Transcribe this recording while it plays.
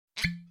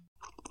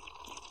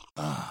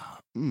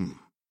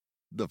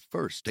The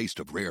first taste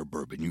of rare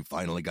bourbon you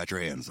finally got your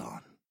hands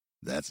on.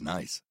 That's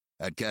nice.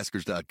 At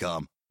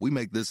Caskers.com, we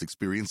make this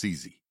experience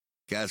easy.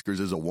 Caskers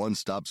is a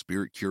one-stop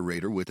spirit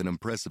curator with an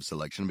impressive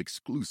selection of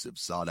exclusive,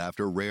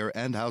 sought-after, rare,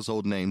 and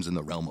household names in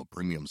the realm of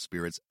premium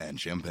spirits and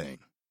champagne.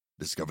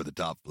 Discover the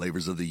top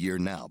flavors of the year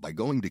now by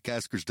going to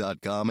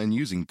Caskers.com and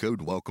using code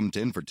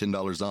WELCOME10 for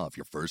 $10 off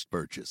your first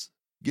purchase.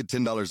 Get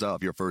 $10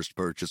 off your first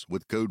purchase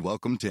with code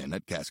WELCOME10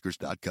 at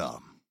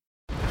Caskers.com.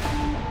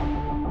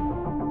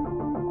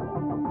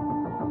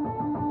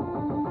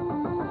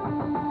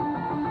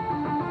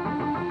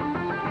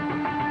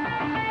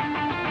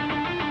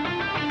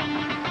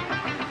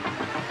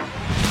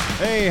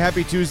 Hey,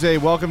 happy Tuesday.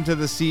 Welcome to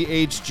the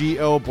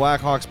CHGO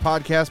Blackhawks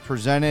podcast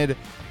presented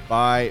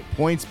by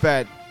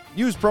PointsBet.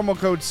 Use promo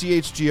code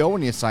CHGO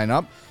when you sign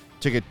up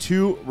to get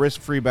 2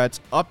 risk-free bets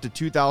up to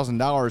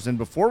 $2,000. And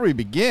before we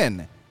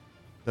begin,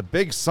 the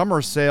big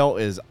summer sale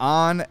is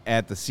on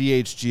at the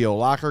CHGO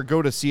Locker.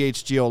 Go to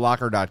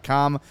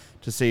chgolocker.com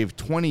to save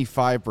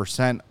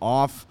 25%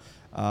 off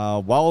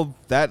while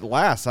that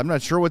lasts. I'm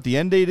not sure what the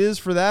end date is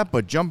for that,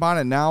 but jump on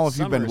it now if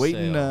you've been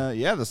waiting.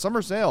 The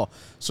summer sale.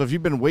 So if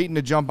you've been waiting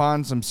to jump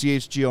on some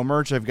CHGO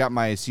merch, I've got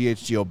my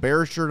CHGO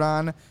Bear shirt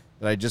on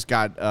that I just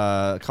got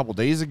a couple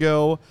days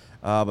ago.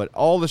 But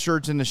all the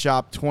shirts in the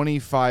shop,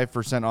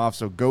 25% off.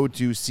 So go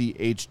to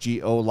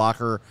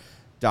chgolocker.com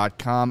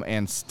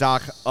and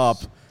stock up.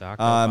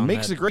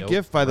 Makes a great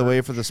gift, by the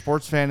way, for the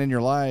sports fan in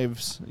your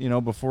lives. You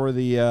know, before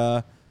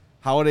the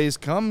holidays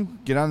come,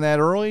 get on that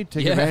early,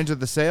 take advantage of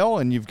the sale,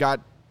 and you've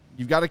got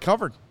it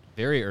covered.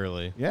 Very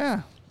early.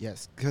 Yeah.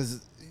 Yes,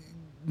 because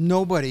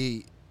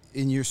nobody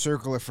in your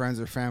circle of friends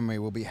or family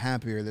will be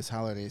happier this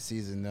holiday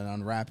season than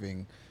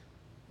unwrapping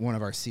one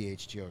of our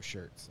CHGO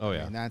shirts. Oh,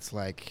 yeah. I mean, that's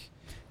like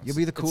you'll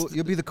be the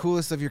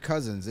coolest of your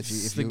cousins if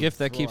It's the gift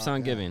that keeps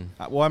on giving.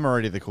 Well, I'm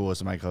already the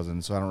coolest of my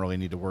cousins, so I don't really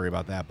need to worry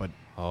about that. But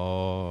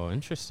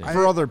interesting.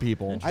 for other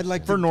people, I'd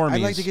like for normies,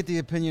 I'd like to get the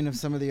opinion of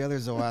some of the other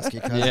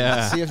Zawaski cousins.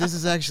 Yeah. See if this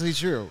is actually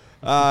true.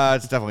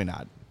 It's definitely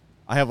not.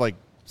 I have like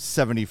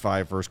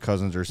 75 first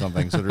cousins or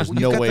something, so there's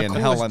no way in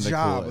hell I'm the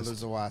job coolest. of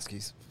the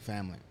Zawaski's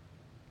family.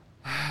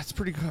 It's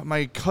pretty cool.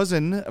 My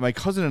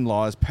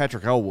cousin-in-law is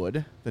Patrick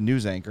Elwood, the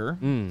news anchor.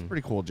 It's a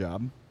pretty cool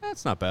job.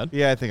 That's not bad.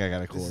 Yeah, I think I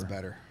got it This cooler. is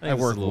better. I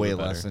work way bit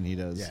less better. than he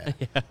does. Yeah.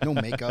 No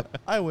makeup.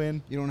 I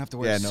win. You don't have to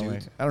wear a No way.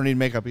 suit. I don't need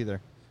makeup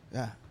either.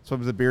 Yeah. That's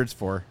what the beard's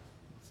for.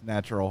 It's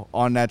natural,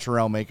 on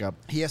natural makeup.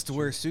 He has to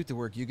wear a suit to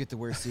work. You get to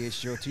wear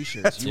CHGO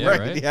t-shirts. That's Yeah, right.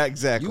 right? Yeah,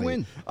 exactly. You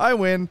win. I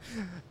win.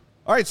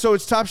 All right, so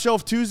it's Top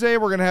Shelf Tuesday.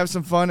 We're going to have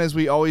some fun, as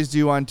we always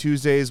do on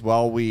Tuesdays,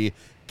 while we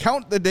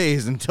count the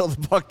days until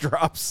the puck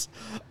drops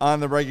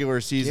on the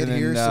regular season. Get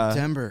here, and,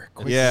 September.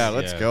 Quickly. Yeah,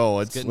 let's go.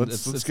 It's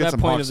Let's it's get that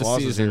some point Hawks of the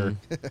losses season.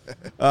 here.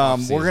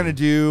 We're going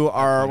to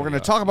we're going to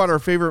talk about our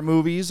favorite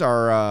movies,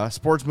 our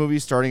sports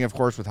movies, starting, of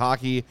course, with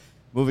hockey,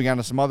 moving on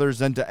to some others.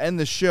 Then to end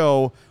the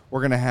show,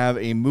 we're going to have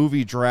a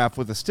movie draft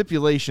with a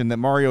stipulation that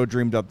Mario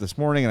dreamed up this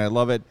morning, and I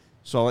love it.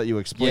 So I'll let you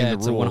explain the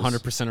it's rules. a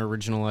 100%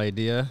 original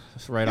idea.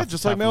 Right off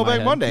Just the like top of my Mailbag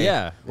head. Monday.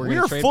 Yeah, We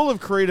are full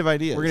of creative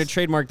ideas. We're gonna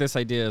trademark this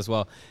idea as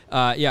well.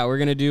 We're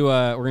gonna do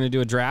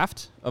a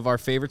draft of our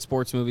favorite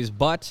sports movies,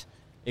 but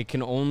it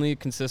can only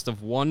consist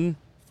of one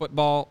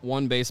football,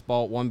 one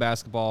baseball, one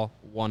basketball,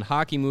 one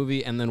hockey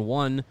movie, and then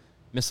one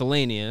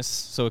miscellaneous.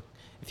 So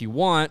if you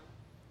want,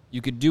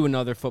 you could do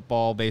another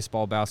football,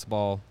 baseball,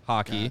 basketball,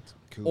 hockey. God,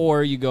 cool.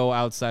 Or you go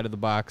outside of the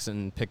box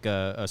and pick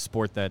a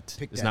sport that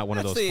Pick is that. not one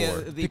of That's those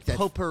four. the Pick that.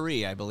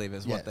 potpourri, I believe,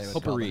 is Yes. what they would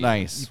Potpourri. call it.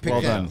 Nice. You Well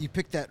picked done. that. You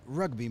picked that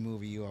rugby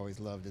movie you always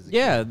loved as a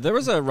Yeah, kid. there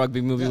was a rugby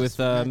movie Yes,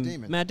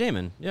 with Matt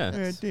Damon. Yeah,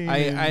 Matt Damon.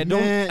 I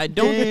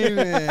don't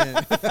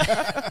Damon.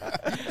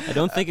 I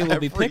don't think it will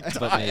be picked,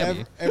 but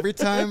maybe. Every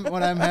time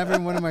when I'm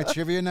having one of my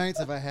trivia nights,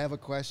 if I have a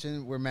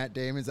question where Matt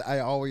Damon's, I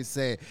always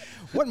say,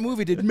 "What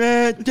movie did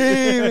Matt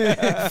Damon?"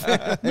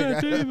 Matt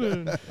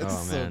Damon. It's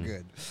Oh so man,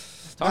 good.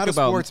 Talk Not a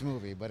about sports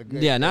movie, but a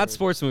good. yeah, not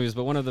sports movies,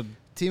 but one of the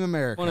Team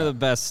America.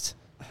 best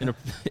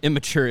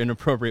immature,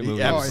 inappropriate movies.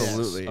 Yeah, Oh, yeah.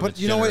 absolutely. of But its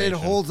you know what? It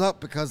generation. holds up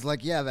because,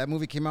 like, yeah, that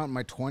movie came out in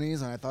my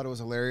 20s, and I thought it was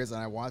hilarious,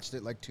 and I watched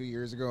it like 2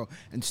 years ago,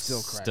 and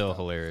still cracked up.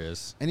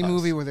 hilarious. Any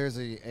movie where there's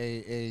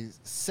a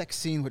sex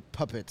scene with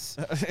puppets,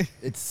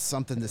 it's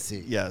something to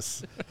see.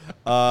 Yes.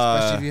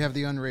 Especially if you have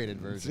the unrated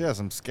version. Yeah,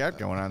 some scat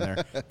going on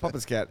there.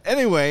 Puppet scat.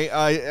 Anyway,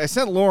 I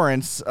sent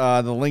Lawrence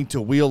the link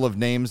to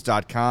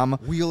wheelofnames.com.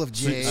 Wheel of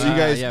J. So you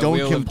guys yeah, don't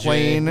Wheel of J.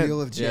 complain.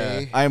 Wheel of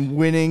J. I'm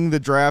winning the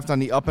draft on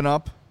the up and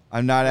up.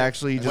 I'm not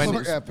actually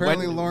just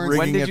Apparently Lawrence. When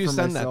rigging did it you for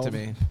send myself. that to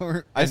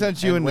me? I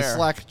sent you and in the where?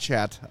 Slack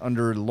chat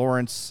under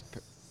Lawrence,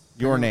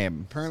 your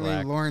name. Apparently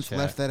Slack Lawrence chat.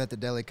 left that at the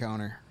deli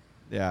counter.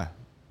 Yeah.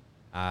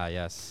 Ah,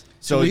 yes.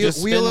 So you you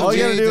just Wheel spin- of all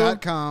you gotta do-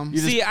 J.com.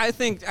 See, I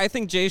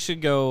think Jay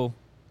should go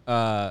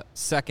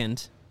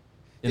second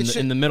It should-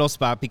 in the middle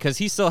spot because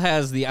he still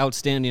has the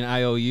outstanding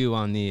IOU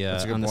on the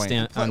That's a good on the point.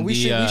 stand But on we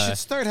the should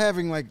start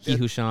having like he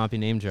who shall not be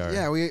named jar.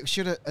 yeah, we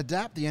should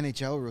adapt the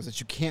NHL rules that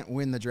you can't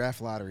win the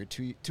draft lottery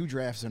two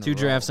drafts in a row. Two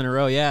drafts in a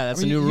row. Yeah, that's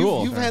I mean, a new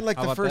rule. You've had like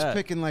How the about first that?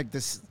 pick in like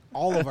this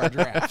all of our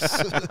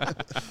drafts.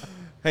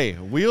 Hey,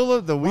 wheel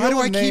of Why do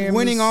I keep names,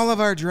 winning all of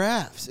our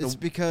drafts? It's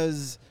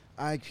because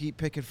I keep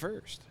picking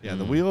first. Yeah,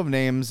 the wheel of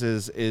names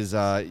is.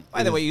 By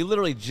the way, you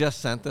literally just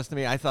sent this to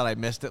me. I thought I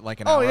missed it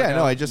like an hour Oh yeah, ago.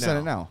 no, I just sent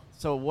it now.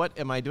 So what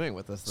am I doing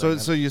with this?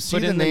 So you see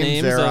Put the in the names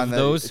names there of on the.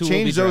 those who will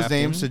Change be those drafting.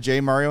 names to Jay,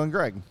 Mario, and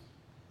Greg.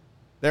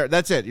 There,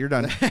 that's it. You're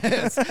done.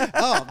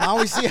 Oh, now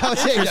we see how it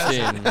takes us.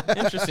 Interesting.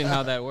 Interesting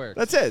how that works.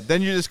 That's it.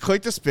 Then you just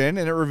click the spin,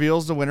 and it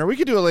reveals the winner. We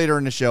could do it later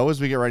in the show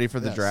as we get ready for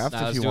the Yes. draft. Nah,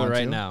 if let's you do it want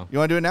right to. now. You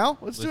want to do it now?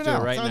 Let's do it do it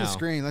now. right It's on the now.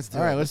 screen. Let's do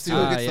All it. right, Let's let's see do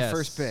who it. gets Yes. the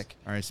first pick.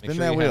 All right, Make spin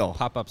sure that you wheel. have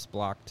pop-ups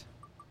blocked.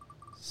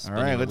 All right,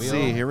 Spinning let's the see.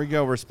 wheel. Here we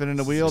go. We're spinning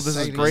the wheel. This is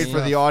exciting great for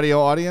stuff. the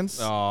audio audience.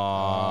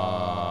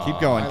 Aww. Keep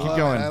going. I Keep love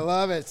going. it. I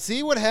love it.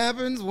 See what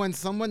happens when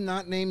someone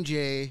not named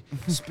Jay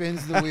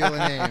spins the wheel of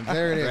names.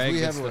 There it is. Greg we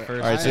gets have the a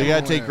first All right, so you I got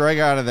have to a take winner. Greg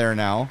out of there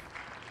now.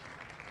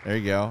 There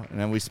you go. And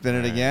then we spin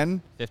it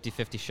again.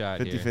 50-50 shot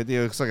 50-50. here.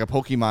 It looks like a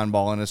Pokemon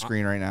ball on the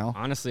screen right now.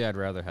 Honestly, I'd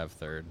rather have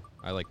third.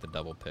 I like the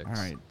double picks. All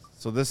right.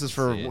 So this is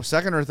for See.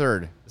 second or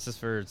third? This is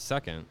for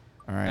second.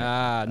 All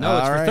right. No,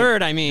 it's All for right.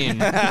 third, I mean.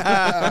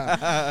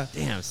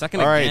 Damn,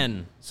 second All right.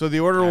 again. So the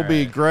order will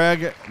be right.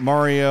 Greg,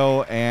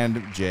 Mario,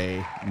 and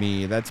Jay.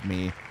 Me. That's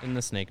me. In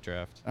the snake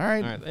draft. All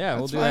right. Yeah,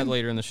 we'll That's do fine. that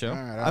later in the show. All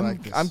right, I I'm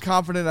like this. I'm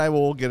confident I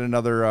will get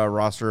another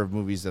roster of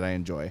movies that I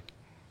enjoy.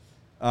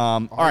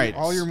 All right.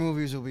 All your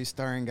movies will be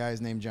starring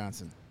guys named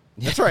Johnson.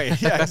 That's right.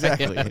 Yeah,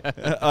 exactly.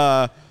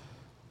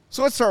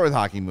 So let's start with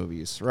hockey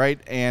movies, right?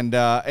 And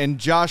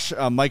Josh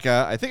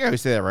Micah, I think I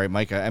always say that right,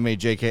 Micah,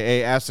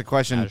 M-A-J-K-A, asked the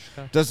question,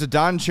 Mashka. does the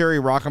Don Cherry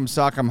Rock'em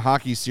Sock'em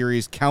hockey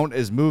series count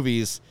as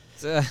movies?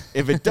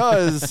 If it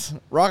does,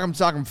 Rock'em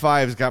Sock'em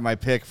 5's got my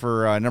pick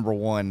for number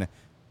one.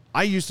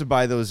 I used to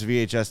buy those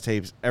VHS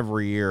tapes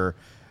every year.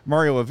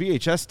 Mario, a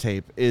VHS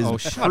tape is Oh,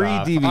 shut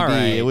up. pre-DVD. All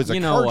right. It was a You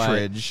know what?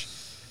 cartridge,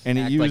 and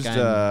it Act used like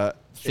I'm it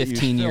used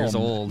 15 years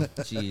film. old.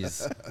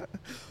 Jeez.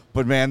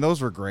 But man,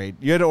 those were great.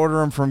 You had to order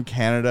them from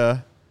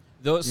Canada.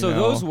 Those You know.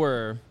 those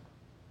were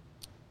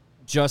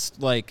just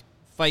like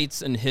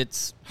fights and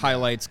hits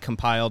highlights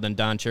compiled, and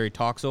Don Cherry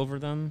talks over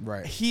them.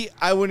 Right.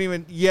 I wouldn't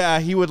even. Yeah,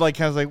 he would like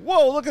kind of like,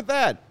 whoa, look at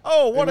that.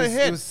 Oh, what it a was,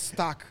 hit. It was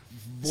stock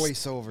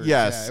voiceovers.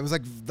 Yes. Yeah, it was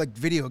like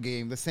video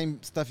game, the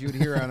same stuff you would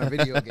hear on a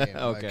video game.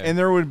 Okay. Like, And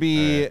there would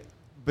be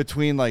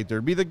between like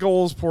there'd be the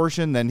goals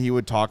portion, then he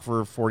would talk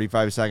for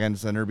 45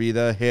 seconds, then there'd be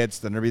the hits,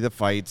 then there'd be the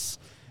fights.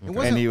 it And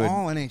wasn't he would,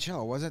 all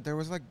NHL, was it? There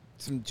was like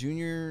some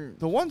junior.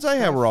 the ones I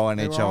had were all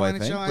They NHL, all I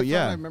think. NHL? But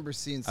yeah. I remember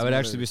seeing. Some I would other-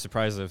 actually be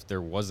surprised if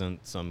there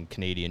wasn't some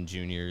Canadian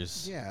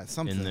juniors Yeah,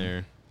 something in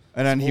there.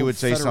 And then some he old would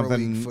say Federal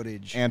something League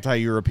footage.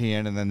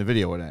 anti-European, and then the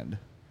video would end.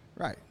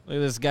 right. Look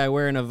at this guy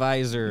wearing a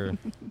visor.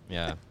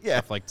 Yeah.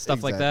 Yeah,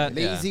 Stuff like that.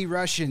 exactly. Yeah. Lazy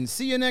Russian.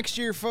 See you next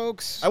year,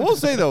 folks. I will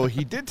say though,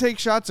 he did take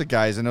shots at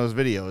guys in those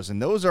videos, and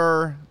those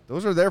are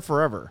there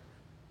forever.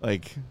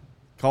 Like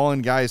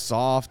calling guys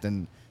soft,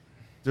 and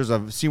there's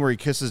a scene where he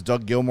kisses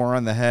Doug Gilmour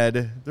on the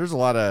head. There's a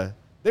lot of.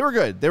 They were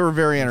good. They were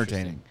very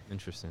entertaining.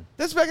 Interesting.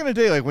 That's back in the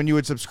day, like when you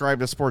would subscribe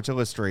to Sports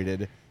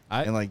Illustrated,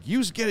 and like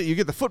you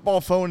get the football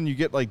phone, and you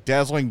get like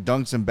dazzling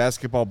dunks and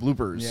basketball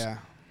bloopers. Yeah.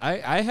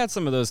 I had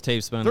some of those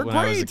tapes when They're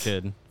I was a great.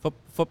 kid.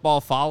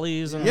 Football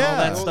follies and Yeah. all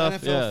that Old stuff.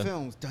 NFL Yeah.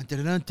 films. Dun,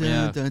 dun, dun, dun,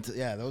 Yeah. dun, dun.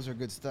 Yeah, those are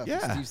good stuff.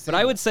 Yeah. But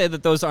I would say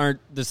that those aren't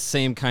the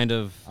same kind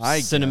of I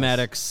guess.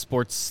 cinematic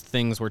sports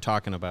things we're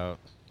talking about.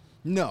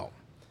 No.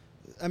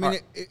 I mean,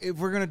 if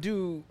we're gonna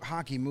do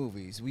hockey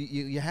movies,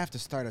 you have to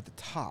start at the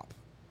top.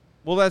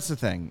 Well, that's the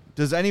thing.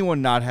 Does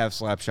anyone not have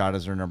Slapshot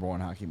as their number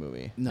one hockey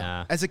movie? No.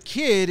 Nah. As a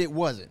kid, it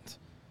wasn't.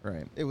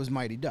 Right. It was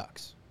Mighty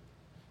Ducks.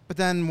 But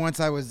then once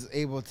I was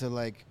able to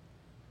like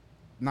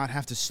not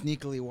have to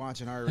sneakily watch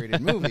an R-rated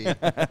movie,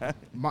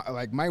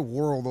 my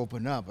world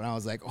opened up, and I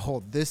was like,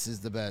 "Oh, this is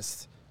the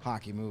best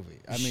hockey movie."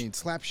 I mean,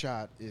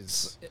 Slapshot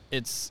is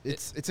it's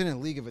in a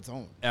league of its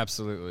own.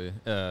 Absolutely.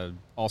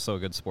 Also a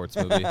good sports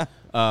movie.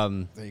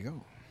 There you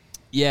go.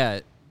 Yeah,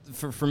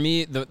 for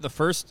me, the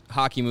first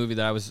hockey movie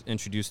that I was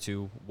introduced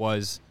to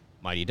was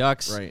Mighty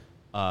Ducks. Right.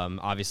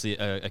 Obviously,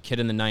 a kid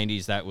in the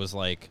 '90s that was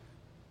like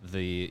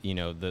the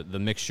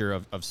mixture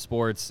of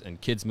sports and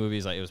kids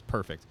movies. Like, it was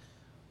perfect.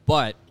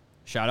 But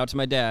shout out to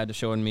my dad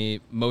showing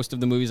me most of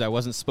the movies I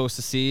wasn't supposed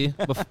to see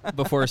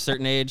before a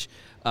certain age.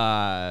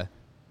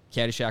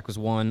 Caddyshack was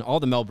one. All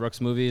the Mel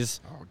Brooks movies,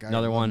 Oh, God, I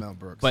another love one. Mel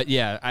Brooks. But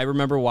yeah, I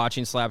remember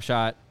watching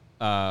Slapshot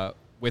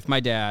with my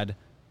dad.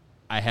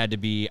 I had to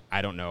be,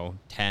 I don't know,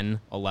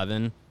 10,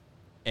 11.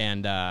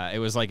 And it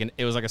was like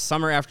a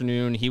summer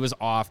afternoon. He was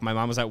off. My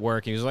mom was at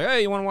work. He was like,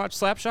 "Hey, you want to watch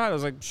Slapshot?" I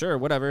was like, "Sure,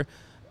 whatever."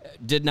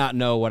 Did not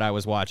know what I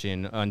was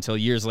watching until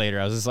years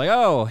later. I was just like,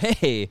 "Oh,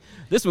 hey,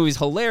 this movie's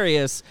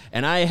hilarious,"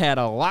 and I had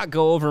a lot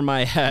go over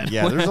my head.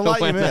 Yeah, there's a lot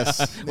you when,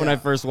 miss. when I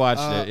first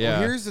watched it. Yeah,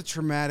 Well, here's the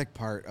traumatic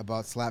part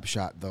about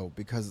Slapshot, though,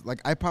 because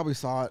like I probably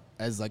saw it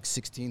as like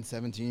 16,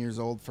 17 years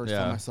old first Yeah.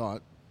 time I saw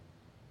it.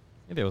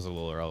 maybe I was a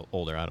little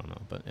older. I don't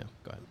know, but yeah,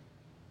 go ahead.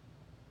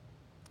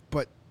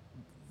 But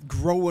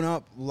growing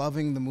up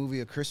loving the movie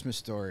A Christmas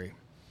Story,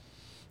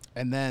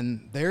 and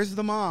then there's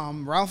the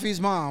mom, Ralphie's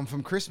mom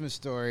from Christmas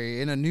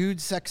Story, in a nude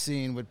sex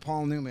scene with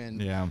Paul Newman.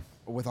 Yeah.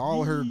 with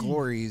all her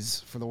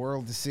glories for the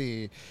world to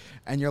see,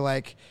 and you're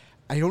like,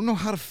 I don't know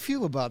how to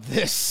feel about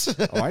this.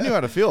 Oh, I knew how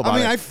to feel about it. I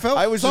mean, I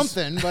felt was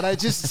something, but I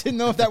just didn't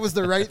know if that was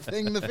the right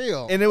thing to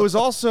feel. And it was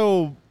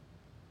also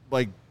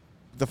like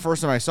the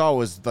first time I saw it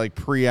was like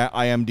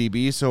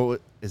pre-IMDb. So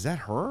is that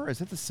her? Is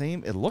that the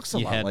same? It looks a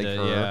You lot had like to-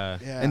 her.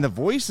 yeah. And the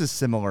voice is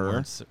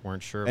similar.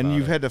 Weren't sure And about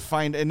you've it. had to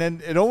find, and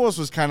then it almost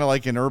was kind of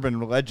like an urban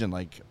legend,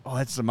 like, oh,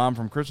 that's the mom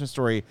from Christmas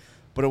Story,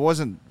 but it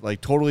wasn't like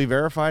totally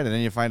verified. And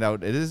then you find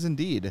out it is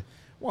indeed.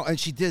 Well, and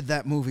she did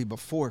that movie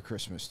before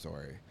Christmas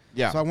Story.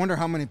 Yeah. So I wonder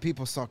how many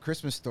people saw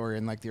Christmas Story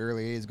in like the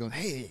early 80s going,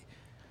 hey,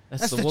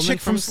 that's the woman chick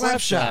from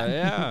Slapshot.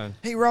 Yeah.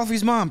 Hey,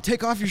 Ralphie's mom,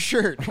 take off your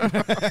shirt.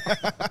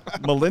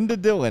 Melinda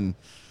Dillon,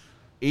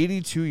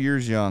 82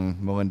 years young,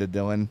 Melinda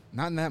Dillon.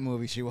 Not in that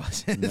movie, she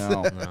wasn't.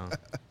 No. No.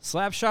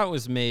 Slapshot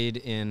was made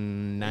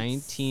in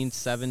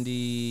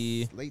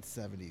 1970. Late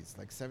 70s,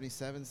 like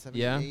 77,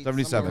 78. Yeah.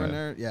 77. somewhere in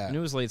there. Yeah. I knew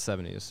it was late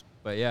 70s.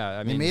 But yeah,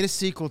 I They mean. made a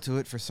sequel to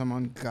it for some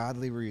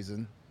ungodly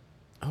reason.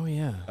 Oh,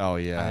 yeah. Oh,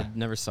 yeah. I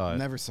never saw it.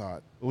 Never saw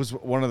it. It was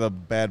one of the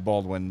bad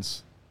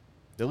Baldwins.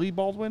 Billy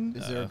Baldwin?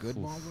 Is there a good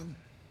oof. Baldwin?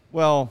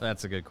 Well,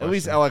 That's a good at question.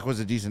 least Alec was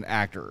a decent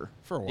actor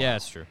For a while. Yeah,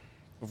 it's true.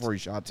 before he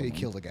shot Till he someone.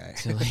 killed a guy.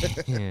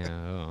 yeah.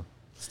 Oh.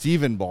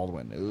 Stephen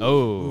Baldwin. Ooh.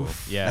 Oh,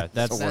 yeah.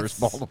 That's the worst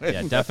Baldwin.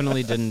 Yeah,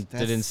 definitely didn't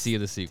That's- see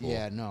the sequel.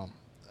 Yeah, no.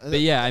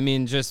 But yeah, I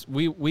mean, just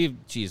we've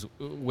geez,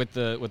 with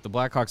the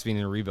Blackhawks being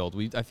in a rebuild,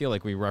 I feel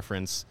like we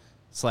reference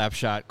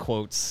Slapshot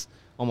quotes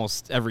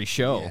almost every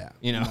show. Yeah.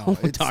 You know, No,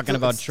 it's talking still-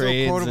 about it's still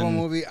trades. a quotable And,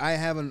 movie. I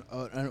have an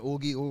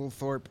Ogie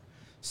Oglethorpe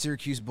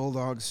Syracuse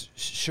Bulldogs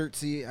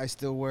shirtsy I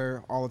still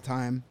wear all the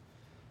time.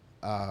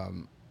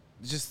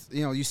 Just,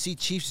 you know, you see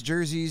Chiefs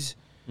jerseys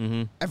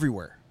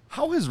everywhere.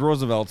 How has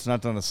Roosevelt's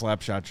not done a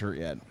Slapshot shirt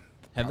yet?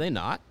 have they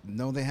not?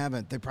 No, they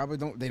haven't. They probably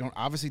don't. They don't.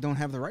 Obviously, don't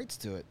have the rights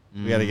to it.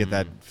 We got to get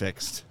that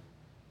fixed.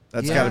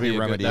 That's Yeah. got to That'd be be a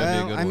good- remedied. that'd be a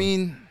Well, good I one.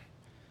 mean,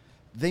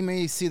 they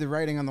may see the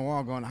writing on the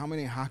wall, going, "How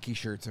many hockey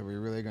shirts are we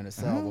really going to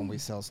sell when we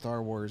sell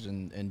Star Wars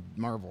and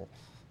Marvel?"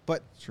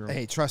 But True.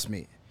 hey, trust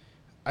me,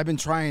 I've been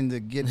trying to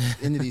get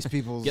into these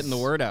people's Getting the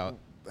word out.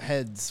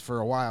 heads for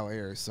a while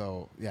here.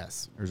 So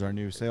yes, There's our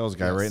new sales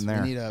guy yes, right in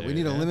there. We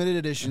need a Yeah. limited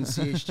edition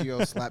CHGO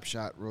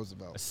Slapshot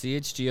Roosevelt.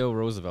 CHGO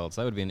Roosevelt's.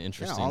 That would be an Yeah,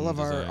 interesting. all of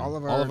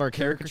design. our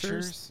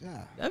caricatures.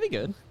 Yeah, That'd be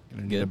good.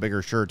 Gonna need a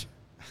bigger shirt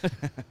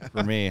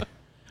for me.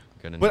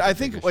 Gonna But need I a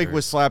think bigger like shirt.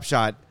 with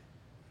Slapshot,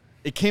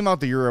 it came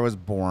out the year I was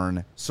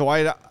born, so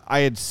I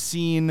had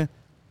seen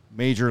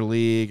Major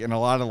League and a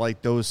lot of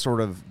like those sort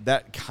of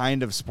that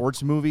kind of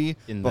sports movie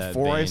In that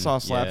before I vein, saw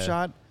yeah.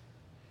 Slapshot.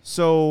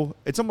 So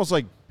it's almost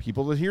like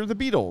people that hear the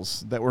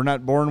Beatles that were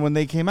not born when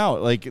they came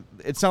out. Like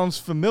it sounds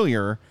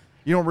familiar.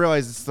 You don't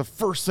realize it's the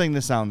first thing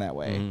to sound that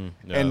way.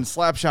 yeah. And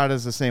Slapshot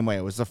is the same way.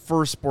 It was the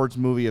first sports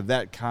movie of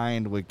that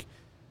kind, like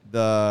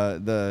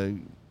the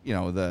you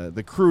know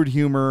the crude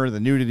humor, the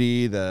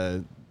nudity,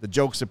 the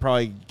jokes that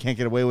probably can't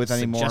get away with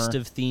anymore.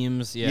 Suggestive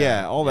themes. Yeah.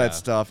 Yeah, all that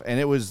stuff. And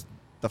it was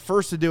the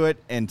first to do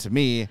it, and to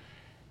me,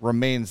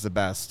 remains the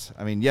best.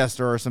 I mean, yes,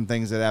 there are some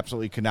things that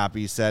absolutely could not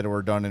be said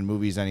or done in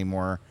movies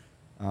anymore,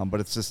 but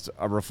it's just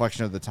a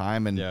reflection of the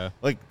time. And Yeah.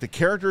 like the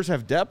characters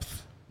have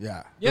depth.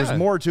 yeah. Yeah. There's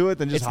more to it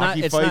than just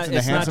hockey fights and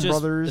the Hanson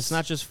brothers. It's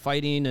not just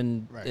fighting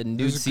and, Right. and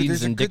There's nude a- scenes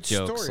there's a and dick good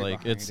jokes. story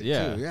Like behind it's it,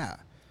 yeah. too, yeah.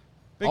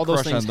 Big all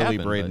those crush things on Lily happen,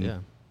 but Braden. yeah.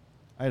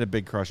 I had a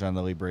big crush on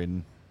Lily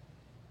Braden.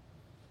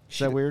 Is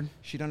that weird?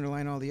 She'd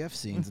underline all the F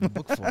scenes in the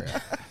book for you.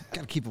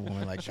 Got to keep a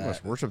woman like She that.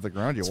 must worship the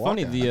ground you It's walk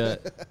funny. on.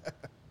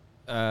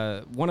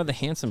 The one of the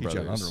Hanson Teach you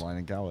how to brothers. underline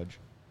in college.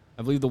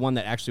 I believe the one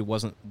that actually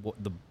wasn't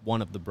the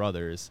one of the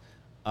brothers.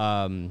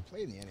 Played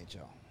in the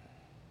NHL.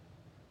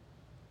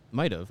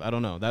 Might have. I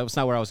don't know. That was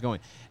not where I was going.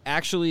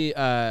 Actually,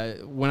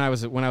 when I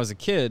was a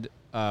kid,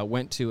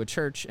 went to a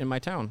church in my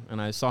town, and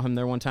I saw him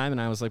there one time,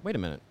 and I was like, "Wait a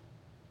minute,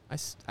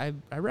 I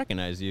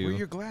recognize you." Where are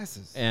your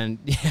glasses? And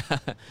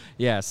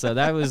yeah. So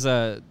that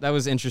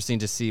was interesting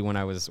to see when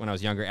I was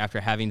younger. After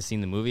having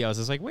seen the movie, I was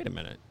just like, "Wait a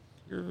minute,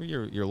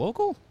 you're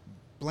local."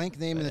 Blank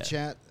name in the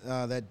chat.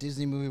 That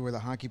Disney movie where the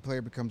hockey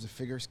player becomes a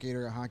figure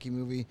skater, a hockey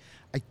movie.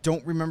 I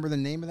don't remember the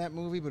name of that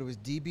movie, but it was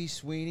D.B.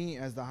 Sweeney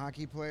as the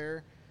hockey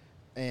player,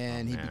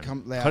 and he man.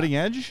 become Cutting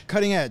Edge?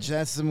 Cutting Edge.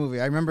 That's the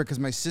movie. I remember because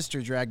my sister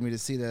dragged me to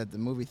see that at the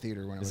movie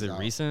theater when it Is was it out.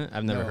 recent?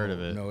 I've never No, heard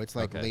of it. No, it's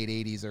like Okay. late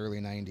 '80s, early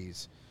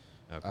 '90s.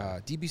 Okay.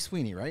 D.B.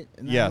 Sweeney, right?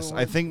 Isn't that Yes, who it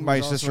I was? think Who my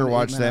was also sister in Eight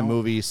watched Men that Out?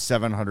 movie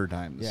 700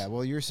 times. Yeah,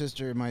 well, your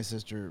sister and my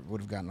sister would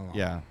have gotten along.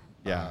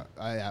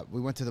 Yeah. We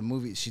went to the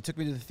movie. She took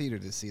me to the theater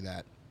to see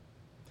that.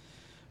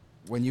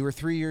 When you were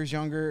 3 years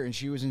younger and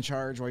she was in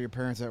charge while your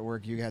parents at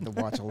work, you had to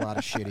watch a lot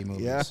of shitty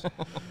movies. Yeah.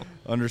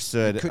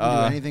 Understood. Couldn't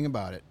do anything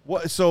about it.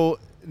 What? So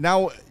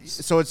now,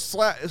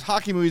 it's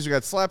hockey movies. We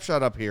got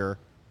Slapshot up here,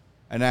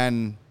 and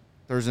then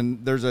there's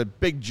a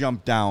big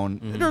jump down.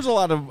 Mm-hmm. There's a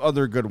lot of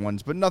other good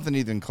ones, but nothing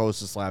even close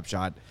to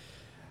Slapshot.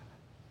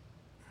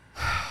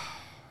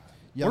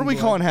 What are we Youngblood.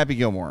 calling Happy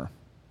Gilmore?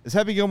 Is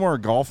Happy Gilmore a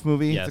golf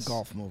movie? Yes. It's a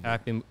golf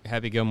movie.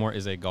 Happy Gilmore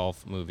is a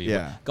golf movie.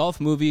 Yeah.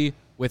 Golf movie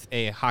with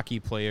a hockey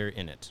player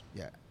in it.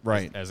 Yeah.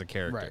 Right. As a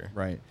character.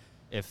 Right.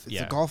 If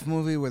It's a golf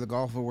movie where the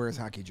golfer wears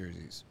hockey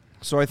jerseys.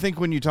 So I think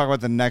when you talk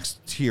about the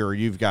next tier,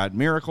 you've got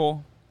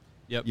Miracle,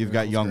 Yep. you've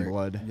got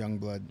Miracle's Youngblood,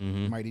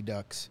 Youngblood, Mighty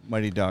Ducks.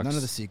 Mighty Ducks. None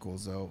of the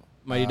sequels though.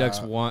 Mighty Ducks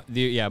one.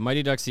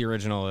 Mighty Ducks the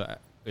original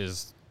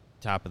is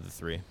top of the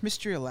 3.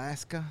 Mystery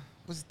Alaska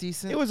was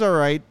decent. It was all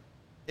right.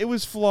 It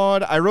was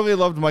flawed. I really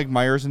loved Mike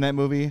Myers in that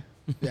movie.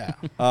 Yeah.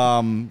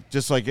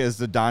 Just like as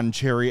the Don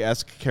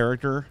Cherry-esque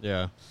character.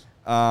 Yeah.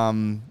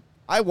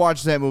 I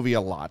watched that movie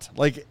a lot.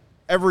 Like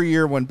every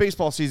year when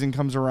baseball season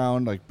comes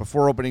around, like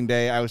before opening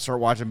day, I would start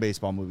watching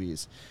baseball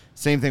movies.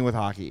 Same thing with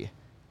hockey.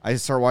 I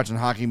start watching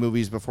hockey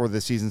movies before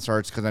the season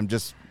starts because I'm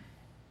just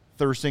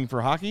thirsting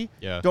for hockey.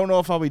 Yeah. Don't know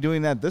if I'll be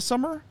doing that this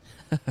summer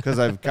because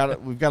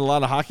we've got a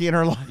lot of hockey in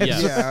our lives.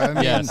 Yes. Yeah, I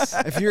mean, Yes.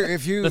 if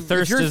you're The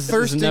thirst if you're is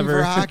thirsting never-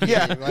 for hockey,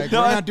 Yeah. like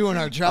No, we're not doing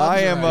our job.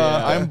 I am.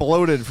 I'm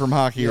bloated from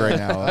hockey right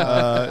now.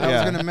 I yeah.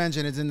 was going to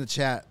mention it's in the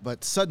chat,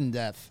 but sudden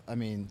death. I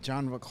mean,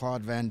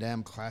 Jean-Claude Van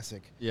Damme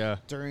classic. Yeah.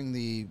 During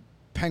the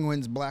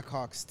Penguins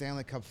Blackhawks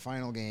Stanley Cup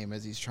final game,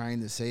 as he's trying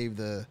to save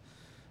the,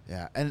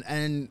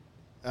 and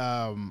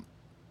a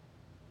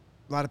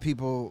lot of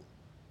people,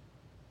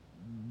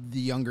 the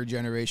younger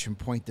generation,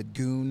 point to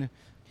Goon.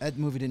 That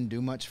movie didn't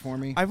do much for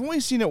me. I've only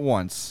seen it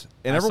once,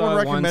 and I everyone saw it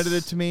recommended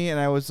once. it to me, and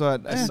I was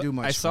Didn't do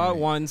much I for saw it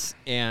me. once,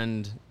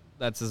 and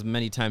that's as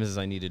many times as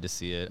I needed to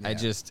see it. I Yeah.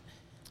 just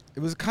It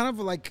was kind of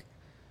like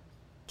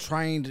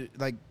trying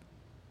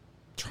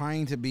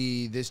to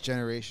be this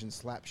generation's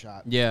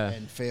Slapshot. Yeah.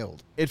 And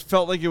failed. it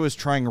felt like it was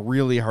trying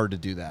really hard to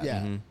do that.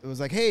 Yeah. It was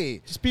like, hey,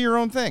 Just be your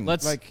own thing.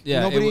 Let's- like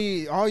Yeah, it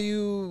nobody, all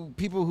you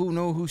people who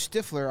know who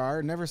Stifler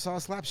are never saw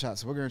Slapshot,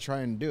 so we're gonna try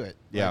and do it.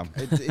 Yeah.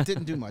 Like, it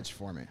didn't do much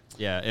for me.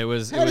 yeah, it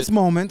was It had its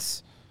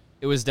moments.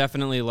 it was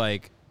definitely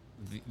like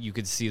you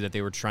could see that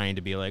they were trying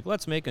to be like,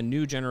 let's make a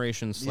new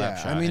generation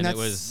Slapshot. I mean, and that's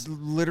it was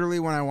literally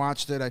when I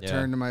watched it. I Yeah.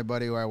 turned to my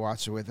buddy who I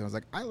watched it with, and I was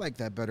like, I like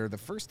that better the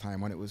first time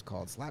when it was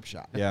called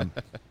Slapshot. Yeah.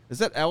 Is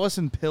that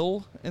Allison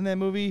Pill in that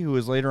movie who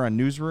was later on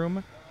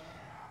Newsroom?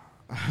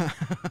 I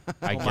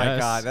Oh guess. my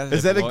God, that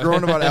Is that a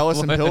grown about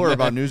Allison What? Pill or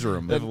about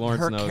Newsroom? If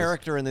Lawrence Her knows.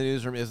 character in the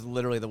newsroom is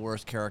literally the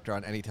worst character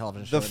on any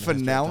television show. The in history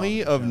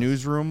finale of television shows.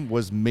 Newsroom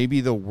was maybe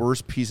the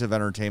worst piece of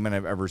entertainment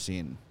I've ever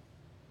seen.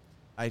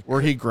 I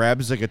Where he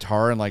grabs a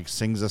guitar and like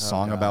sings a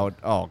song God. about,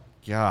 oh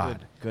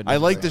God. Good I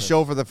liked the gracious.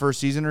 show for the first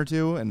season or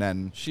two, and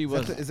then She Is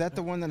was that, is that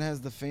the one that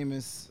has the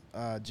famous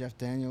Jeff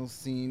Daniels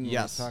scene? Where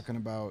Yes. he's talking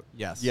about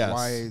yes. Yes.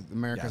 why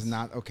America's Yes.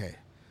 not okay.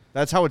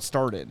 that's how it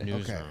started.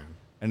 Newsroom.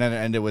 And then it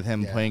ended with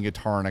him Yeah. playing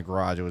guitar in a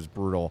garage. It was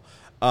brutal.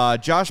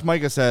 Josh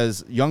Micah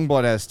says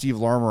Youngblood has Steve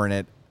Larmer in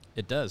it.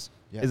 It does.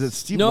 Yes. Is it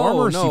Steve No, Larmer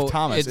or no, Steve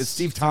Thomas? it's It's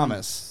Steve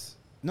Thomas.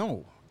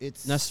 No,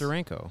 it's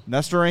Nestorenko.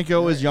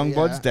 Nestorenko is Yeah,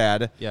 Youngblood's yeah.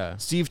 dad. Yeah.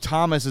 Steve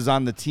Thomas is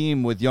on the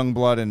team with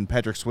Youngblood and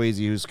Patrick Swayze,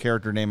 whose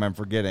character name I'm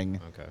forgetting.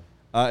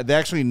 Okay. They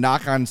actually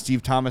knock on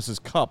Steve Thomas's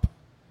cup,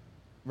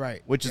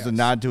 right, which is a yes.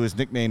 nod to his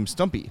nickname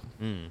Stumpy.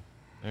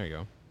 There you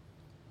go.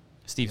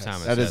 Steve Yes.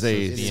 Thomas. That is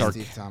yes, a was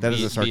Steve Thomas. that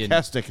is a being-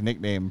 sarcastic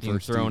nickname being for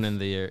thrown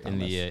Steve. in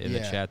the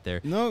Yeah. chat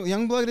there. No,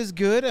 Youngblood is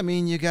good. I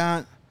mean, you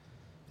got,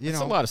 you There's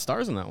know, a lot of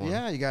stars in that one.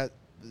 yeah, you got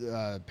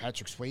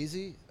Patrick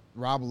Swayze,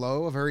 Rob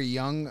Lowe, a very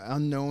young,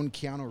 unknown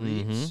Keanu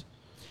Reeves.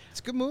 It's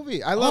a good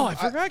movie. I love. Oh, I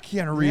forgot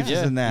Keanu Reeves Yeah,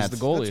 is in that. he's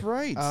the goalie. That's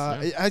right.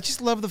 I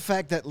just love the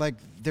fact that like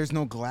there's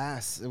no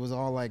glass. It was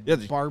all like Yeah,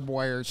 barbed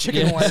wire,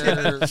 chicken Yeah.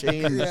 wire,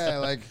 Chains. Yeah,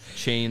 like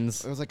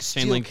Chains. it was like a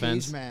chain steel link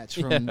cage fence. match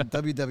from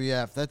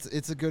WWF.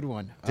 It's a good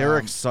one.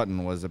 Derek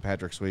Sutton was the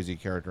Patrick Swayze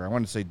character. I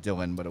wanted to say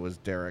Dylan, but it was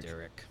Derek.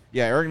 Derek.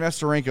 Yeah, Eric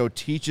Nestorenko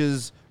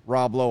teaches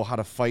Rob Lowe how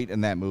to fight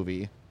in that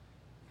movie.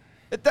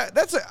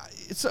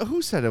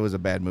 Who said it was a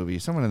bad movie?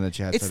 Someone in the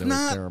chat It's said it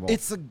not. was terrible.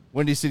 It's a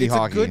Windy City it's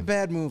Hockey. a good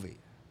bad movie.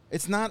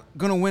 It's not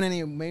gonna win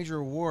any major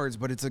awards,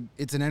 but it's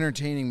an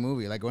entertaining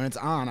movie. Like when it's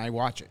on, I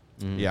watch it.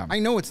 Yeah. I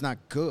know it's not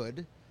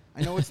good.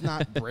 I know it's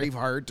not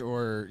Braveheart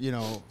or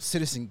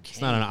Citizen Kane.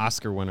 It's not an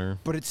Oscar winner.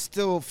 but it's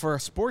still for a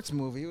sports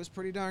movie. It was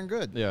pretty darn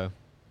good. Yeah.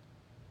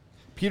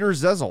 Peter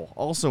Zezel,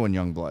 also in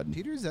Youngblood.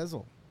 Peter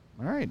Zezel.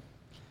 All right.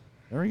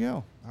 There we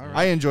go. All right.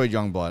 I enjoyed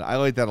Youngblood. I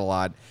like that a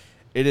lot.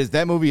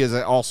 That movie is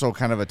also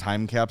kind of a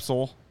time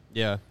capsule.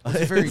 Yeah.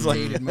 It's a very It's like-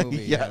 dated movie.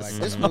 Yeah, yes.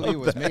 like this movie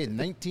was made in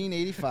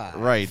 1985.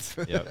 Right.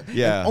 Yep.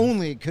 Yeah.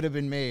 Only could have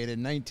been made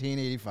in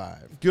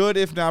 1985. Good,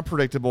 if not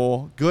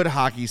predictable. Good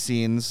hockey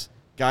scenes.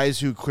 Guys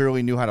who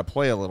clearly knew how to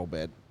play a little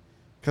bit.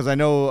 Because I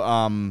know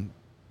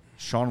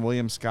Sean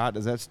William Scott,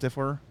 is that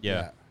Stifler?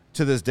 Yeah.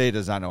 To this day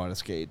does not know how to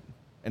skate.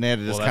 And they had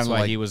to Well, just that's kind of why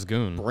like he was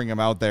Goon. bring him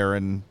out there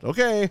and,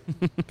 okay,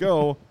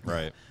 go.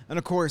 Right. And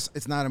of course,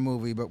 it's not a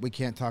movie, but we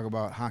can't talk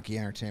about hockey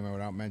entertainment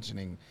without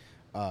mentioning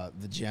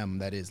the gem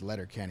that is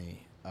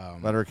Letterkenny.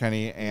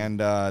 Letterkenny and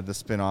the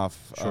spinoff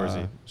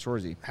Shoresy.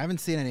 Shoresy. Haven't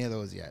seen any of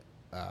those yet.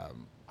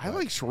 I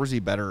like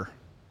Shoresy better.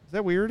 Is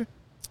that weird?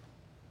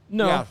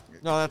 No. Yeah.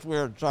 No, that's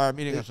weird. Sorry, I'm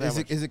eating a Is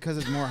sandwich. it because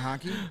it's more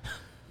hockey?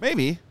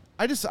 Maybe.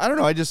 I don't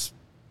know.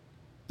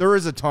 There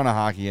is a ton of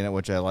hockey in it,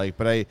 which I like,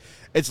 but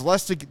it's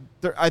less to.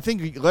 I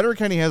think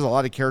Letterkenny has a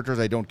lot of characters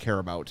I don't care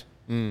about.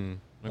 Mm.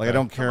 Like I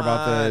don't care Come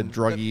about the on.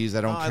 druggies.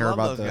 I don't Oh, I care love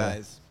about those the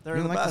guys. They're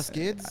You the don't like the best.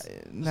 Skids?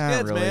 Not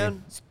Skids, really.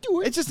 man.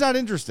 It's just not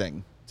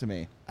interesting to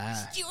me.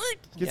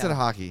 Gets at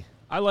hockey.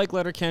 I like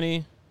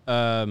Letterkenny,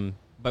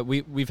 but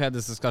we've had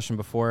this discussion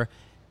before.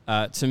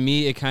 To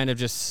me, it kind of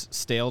just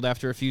staled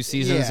after a few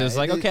seasons. Yeah, It was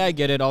like, it- okay, I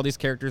get it. All these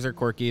characters are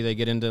quirky. They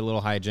get into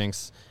little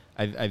hijinks.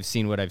 I've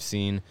seen what I've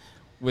seen.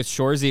 With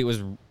Shoresy, it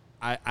was.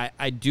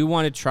 I do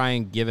want to try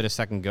and give it a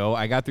second go.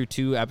 I got through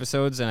 2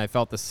 episodes, and I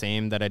felt the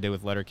same that I did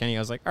with Letterkenny. I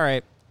was like, all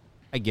right,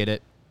 I get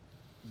it.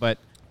 But,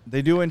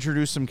 They do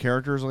introduce some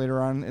characters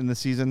later on in the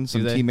season.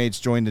 Some they? teammates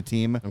join the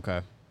team,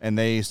 okay. and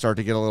they start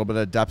to get a little bit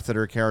of depth to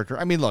their character.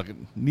 I mean, look,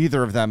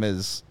 neither of them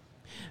is,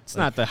 It's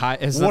not the high.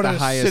 It's what not the a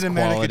highest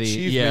cinematic quality.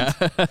 achievement.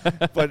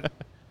 Yeah, but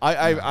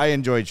I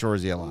enjoyed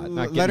Shoresy a lot.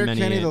 not getting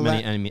Letterkenny,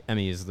 many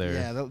Emmys there.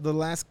 Yeah, the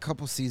last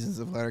couple seasons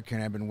of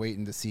Letterkenny, I've been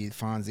waiting to see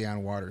Fonzie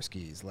on water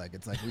skis. Like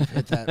it's like we've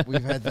hit that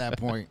we've had that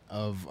point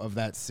of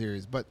that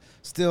series. But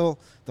still,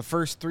 the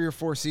first 3 or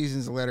 4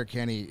 seasons of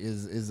Letterkenny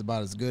is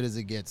about as good as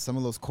it gets. Some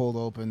of those cold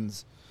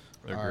opens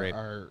They're are great.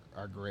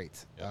 are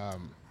great.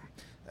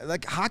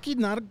 Like hockey,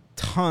 not a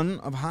ton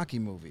of hockey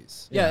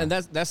movies. Yeah, and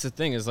that's the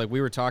thing is like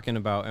we were talking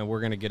about, and we're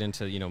gonna get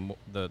into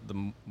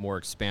the more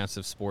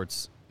expansive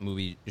sports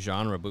movie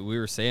genre, but we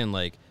were saying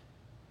like,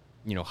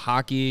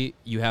 hockey,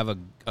 you have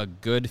a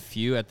good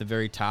few at the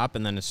very top,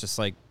 and then it's just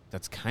like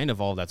that's kind of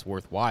all that's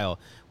worthwhile.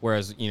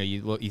 Whereas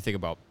you think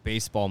about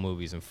baseball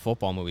movies and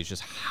football movies,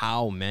 just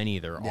how many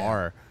there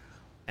are,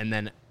 and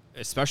then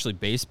especially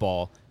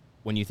baseball.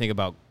 When you think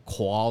about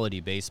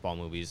quality baseball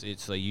movies,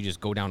 it's like you just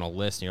go down a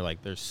list and you're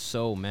like, there's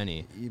so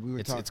many.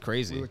 It's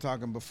crazy. We were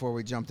talking before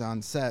we jumped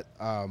on set.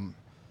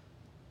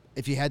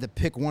 If you had to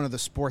pick one of the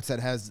sports that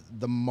has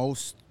the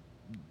most,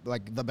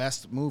 like the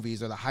best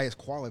movies or the highest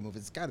quality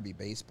movies, it's got to be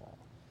baseball.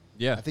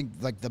 Yeah. I think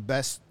like the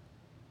best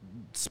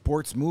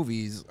sports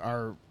movies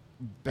are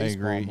baseball. I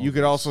agree. Movies. You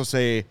could also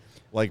say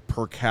like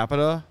per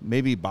capita,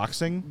 maybe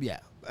boxing.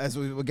 Yeah. As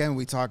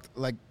we talked,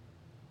 like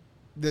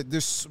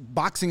this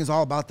boxing is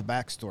all about the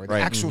backstory. The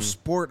Right. actual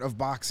sport of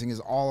boxing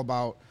is all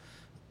about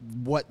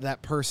what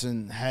that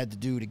person had to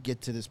do to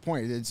get to this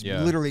point. It's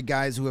literally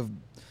guys who have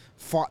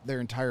fought their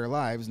entire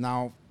lives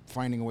now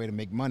finding a way to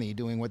make money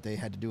doing what they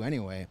had to do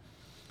anyway.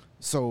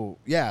 So,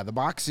 yeah, the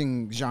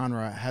boxing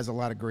genre has a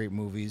lot of great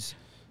movies.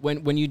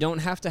 When you don't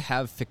have to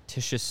have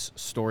fictitious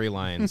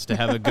storylines to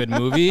have a good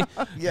movie,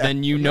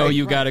 then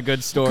you got a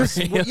good story.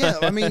 Well, yeah,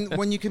 I mean,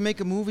 when you can make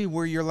a movie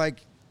where you're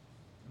like,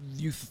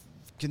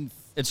 can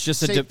It's just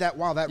say that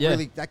yeah.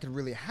 that could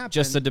really happen.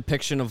 just a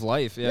depiction of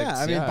life. Yeah,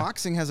 I mean,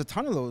 boxing has a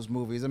ton of those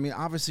movies. I mean,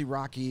 obviously,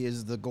 Rocky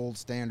is the gold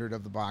standard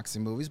of the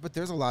boxing movies, but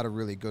there's a lot of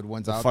really good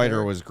ones out there.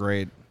 Fighter was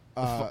great.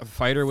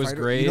 Fighter was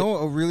great. You know,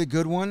 a really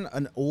good one,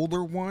 an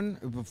older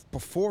one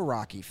before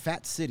Rocky,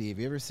 Fat City. Have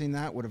you ever seen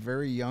that with a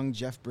very young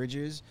Jeff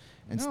Bridges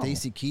and No.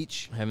 Stacy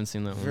Keach? I haven't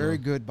seen that one. Very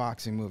no. good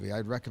boxing movie.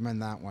 I'd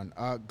recommend that one.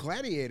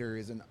 Gladiator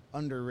is an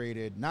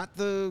underrated, not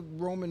the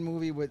Roman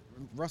movie with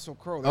Russell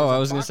Crowe. Oh, I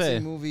was gonna say.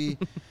 movie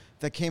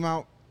that came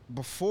out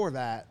before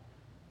that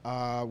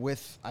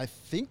with I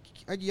think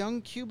a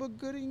young Cuba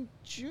Gooding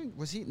Jr.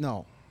 Was he?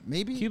 No,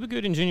 maybe. Cuba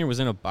Gooding Jr. was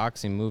in a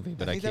boxing movie,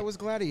 but I think that was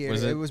Gladiator.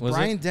 Was it? It was Was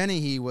Brian it?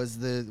 Dennehy was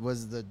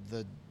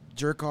the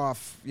jerk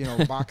off,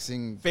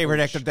 boxing Favorite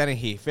coach. actor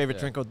Dennehy.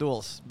 Favorite Yeah. Trinko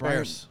duels. Brian-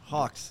 Bears,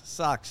 Hawks,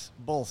 Sox,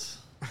 Bulls.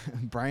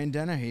 Brian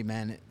Dennehy,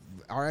 man,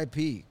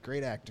 R.I.P.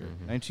 Great actor.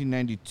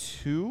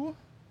 1992.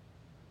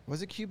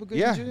 Was it Cuba Gooding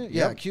Yeah, Jr.? yep.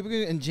 Yeah, Cuba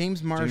Gooding and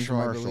James Marshall,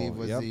 I Marshall,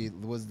 believe, yep.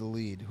 was the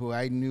lead, who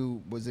I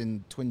knew was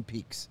in Twin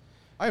Peaks.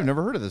 I've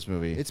never heard of this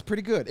movie. It's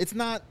pretty good. It's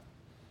not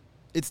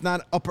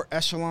upper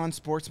echelon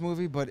sports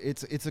movie, but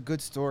it's a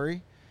good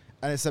story,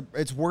 and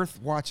it's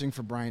worth watching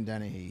for Brian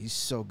Dennehy. He's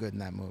so good in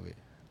that movie.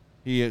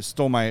 He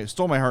stole my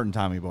heart in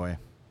Tommy Boy.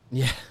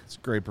 Yeah. It's a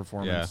great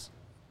performance.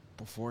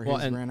 Before Well,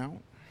 his and- ran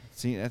out.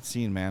 That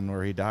scene, man,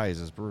 where he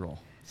dies is brutal.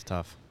 It's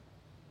tough.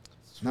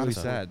 It's really a,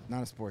 sad.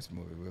 Not a sports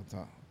movie. We'll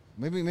talk.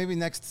 Maybe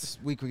next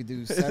week we could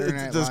do Saturday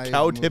Night Does Live.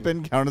 cow movie.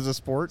 tipping count as a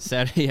sport?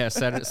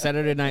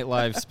 Saturday Night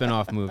Live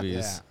spin-off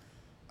movies.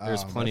 Yeah.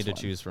 There's plenty that's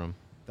to fun. choose from.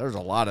 There's a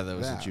lot of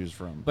those Yeah. to choose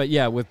from. But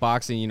yeah, with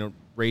boxing,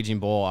 Raging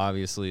Bull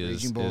obviously is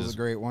Raging Bull is is a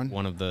great one.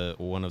 One of the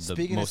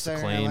Speaking of most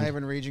Saturday Night acclaimed. Live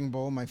and Raging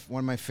Bull, one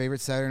of my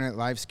favorite Saturday Night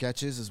Live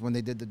sketches is when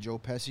they did the Joe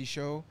Pesci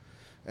show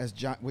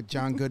with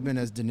John Goodman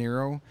as De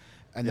Niro.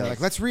 And they're Yes. like,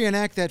 let's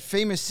reenact that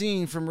famous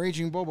scene from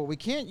Raging Bull, but we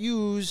can't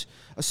use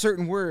a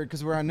certain word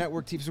because we're on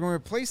network TV. So we're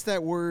going to replace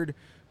that word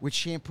with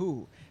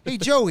shampoo. Hey,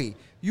 Joey,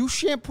 you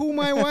shampoo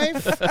my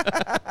wife?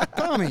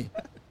 Tommy,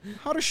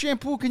 how to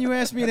shampoo can you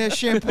ask me that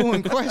shampoo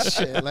in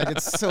question? Like,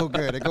 it's so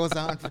good. It goes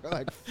on for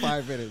like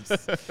 5 minutes.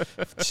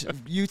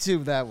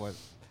 YouTube that one.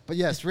 But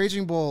yes,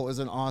 Raging Bull is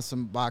an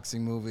awesome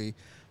boxing movie.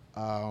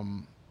 There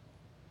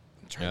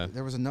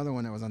was another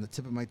one that was on the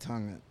tip of my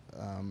tongue.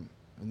 And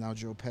now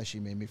Joe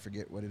Pesci made me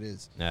forget what it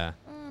is. Yeah.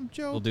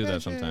 Joe We'll do that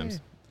Pesci. sometimes.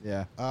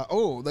 Yeah.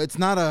 It's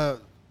not a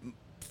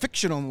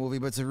fictional movie,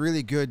 but it's a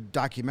really good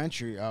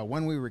documentary.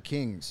 When We Were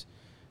Kings,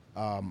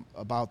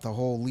 about the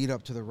whole lead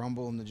up to the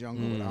Rumble in the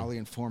Jungle with Ali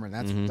and Foreman.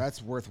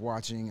 That's worth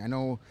watching. I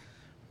know,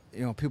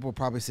 people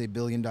probably say $1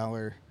 billion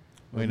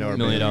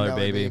Million Dollar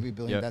Baby.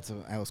 Yep. That's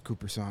an Alice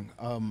Cooper song.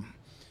 $1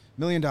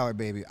 Million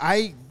Baby.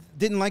 I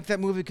didn't like that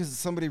movie because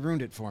somebody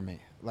ruined it for me.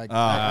 Like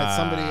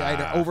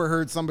I'd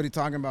overheard somebody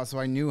talking about, so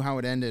I knew how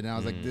it ended, and I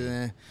was like,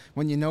 "Duh."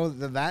 When you know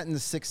that and The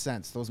Sixth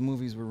Sense, those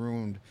movies were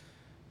ruined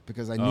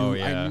because I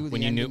knew I knew the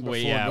when you ending knew, before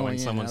yeah, going when in.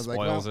 someone I was like,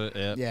 spoils well, it.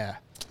 Yep. Yeah.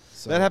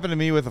 So, That happened to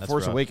me with The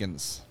Force rough.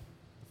 Awakens.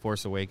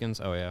 Force Awakens.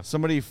 Oh yeah.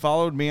 Somebody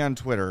followed me on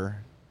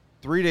Twitter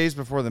 3 days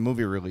before the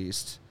movie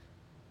released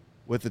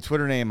with the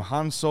Twitter name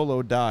Han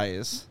Solo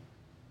Dies,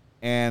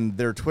 and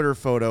their Twitter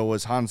photo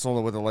was Han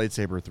Solo with a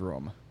lightsaber through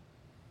him.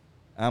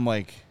 I'm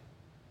like,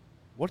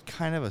 what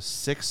kind of a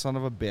sick son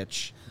of a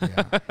bitch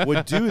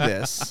would do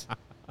this?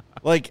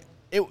 Like,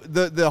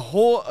 the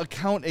whole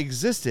account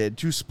existed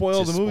to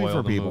spoil the movie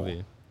for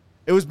people.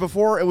 It was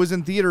before it was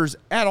in theaters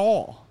at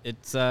all.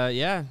 It's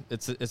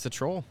it's a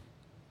troll.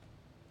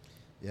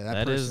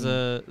 Yeah,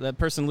 that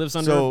person lives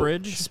under a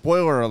bridge.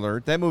 Spoiler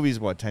alert, that movie's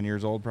what, 10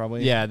 years old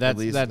probably? Yeah, At that's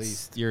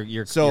least.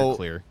 you're So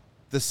clear.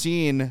 the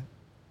scene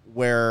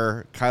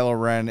where Kylo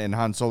Ren and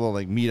Han Solo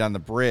like meet on the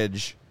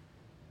bridge,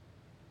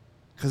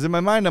 because in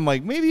my mind I'm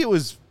like, maybe it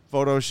was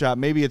Photoshop,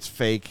 maybe it's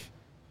fake,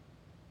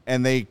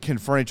 and they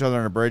confront each other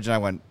on a bridge, and I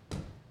went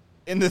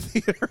in the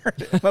theater.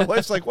 My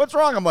wife's like, what's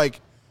wrong? I'm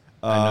like,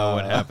 I know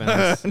what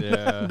happens.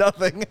 Yeah.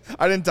 nothing.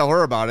 I didn't tell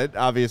her about it,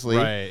 obviously.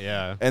 Right,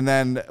 yeah. And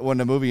then when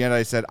the movie ended,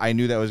 I said, I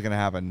knew that was going to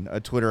happen.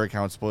 A Twitter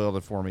account spoiled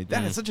it for me.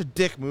 That is such a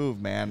dick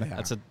move, man.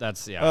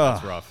 That's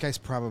Ugh. rough. guy's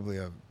probably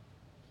a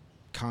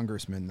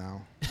congressman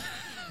now.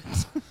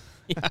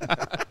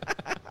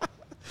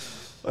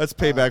 That's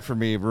payback for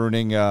me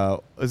ruining.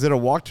 Is it A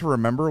Walk to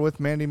Remember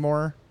with Mandy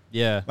Moore?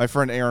 Yeah. My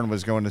friend Aaron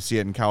was going to see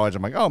it in college.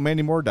 I'm like, oh,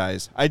 Mandy Moore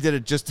dies. I did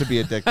it just to be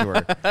a dick to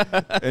her.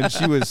 And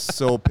she was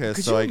so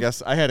pissed. So I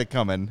guess I had it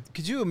coming.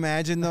 Could you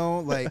imagine, though,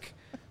 like,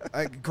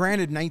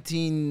 granted,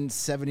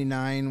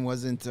 1979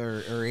 wasn't,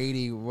 or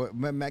 80.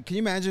 Can you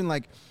imagine,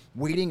 like,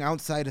 waiting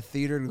outside a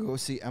theater to go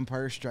see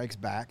Empire Strikes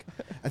Back,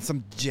 and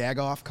some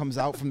jagoff comes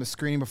out from the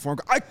screening before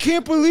and goes, I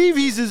can't believe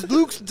he's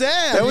Luke's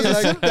dad.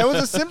 That was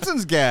a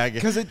Simpsons gag.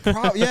 Because it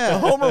probably, yeah.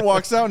 Homer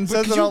walks out and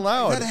says it out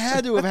loud. That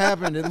had to have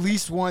happened at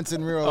least once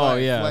in real life. Oh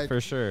yeah, like,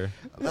 for sure.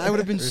 I would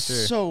have been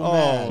so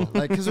mad.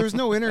 Like, because there was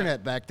no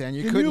internet back then.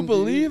 Can you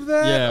believe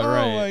that? Yeah, Oh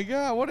right. my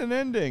God, what an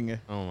ending.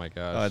 Oh my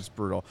gosh. Oh, it's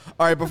brutal.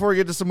 All right, before we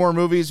get to some more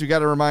movies, we got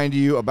to remind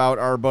you about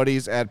our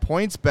buddies at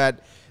PointsBet.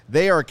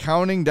 They are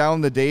counting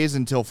down the days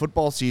until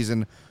football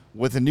season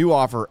with a new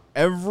offer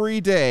every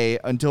day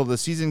until the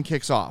season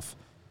kicks off.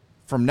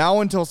 From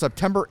now until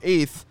September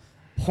 8th,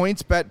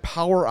 PointsBet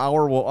Power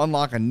Hour will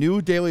unlock a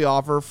new daily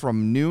offer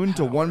from noon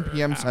to 1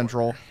 p.m.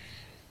 Central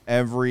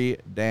every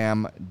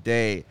damn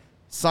day.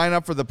 Sign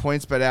up for the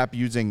PointsBet app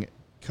using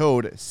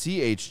code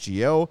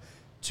CHGO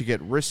to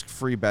get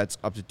risk-free bets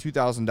up to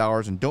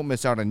 $2,000, and don't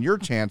miss out on your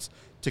chance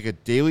to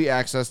get daily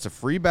access to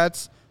free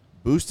bets,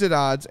 boosted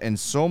odds, and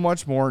so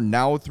much more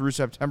now through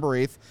September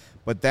 8th.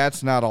 But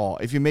that's not all.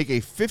 If you make a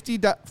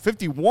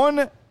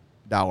 $51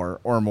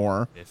 or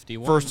more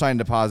 51. first-time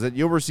deposit,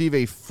 you'll receive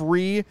a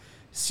free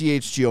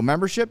CHGO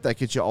membership that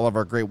gets you all of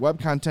our great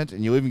web content,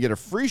 and you'll even get a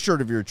free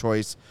shirt of your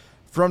choice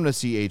from the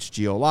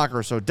CHGO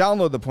locker. So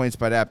download the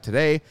PointsBet app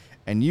today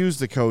and use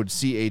the code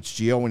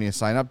CHGO when you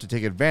sign up to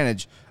take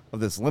advantage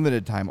of this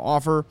limited time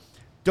offer.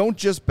 Don't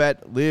just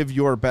bet, live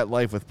your bet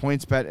life with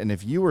PointsBet. And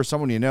if you or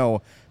someone you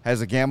know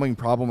has a gambling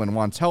problem and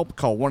wants help,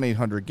 call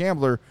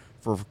 1-800-GAMBLER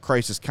for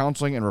crisis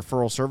counseling and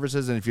referral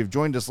services. And if you've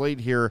joined us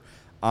late here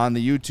on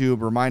the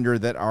YouTube, reminder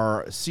that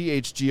our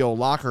CHGO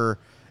locker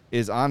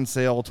is on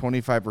sale,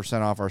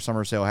 25% off our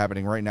summer sale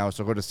happening right now.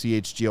 So go to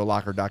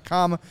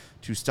chgolocker.com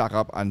to stock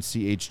up on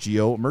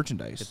CHGO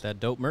merchandise. Get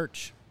that dope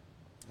merch.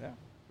 Yeah.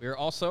 We are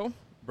also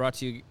brought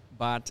to you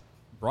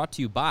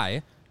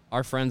by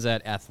our friends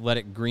at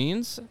Athletic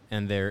Greens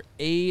and their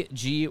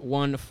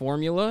AG1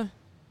 formula.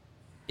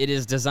 It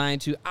is designed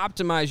to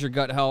optimize your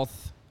gut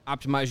health,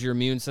 optimize your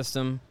immune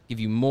system, give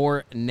you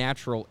more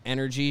natural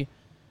energy.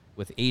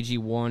 With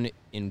AG1,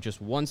 in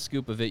just one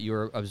scoop of it,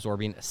 you're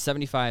absorbing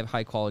 75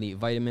 high-quality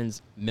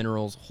vitamins,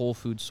 minerals, whole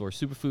food source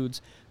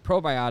superfoods,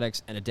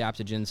 probiotics, and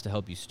adaptogens to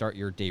help you start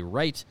your day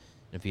right.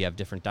 And if you have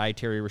different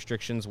dietary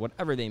restrictions,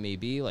 whatever they may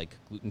be, like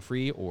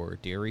gluten-free or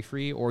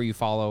dairy-free, or you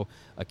follow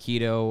a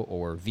keto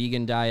or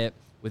vegan diet,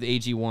 with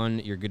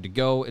AG1, you're good to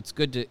go. It's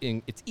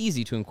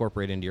easy to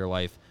incorporate into your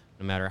life,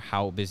 no matter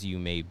how busy you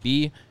may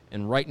be.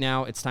 And right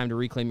now, it's time to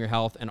reclaim your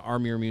health and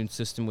arm your immune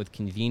system with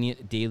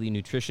convenient daily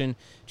nutrition.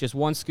 Just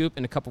one scoop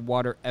and a cup of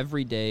water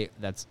every day.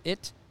 That's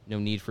it. No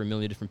need for a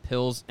million different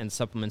pills and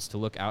supplements to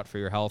look out for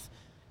your health.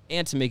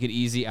 And to make it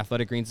easy,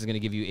 Athletic Greens is going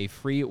to give you a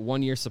free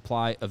 1-year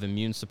supply of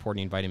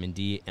immune-supporting vitamin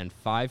D and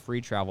 5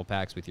 free travel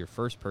packs with your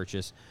first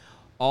purchase.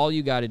 All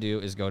you got to do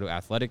is go to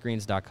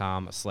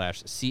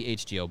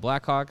athleticgreens.com/CHGO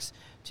Blackhawks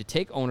to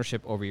take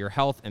ownership over your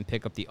health and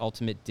pick up the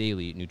ultimate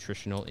daily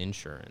nutritional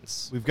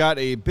insurance. We've got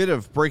a bit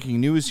of breaking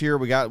news here.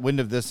 We got wind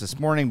of this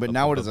morning, but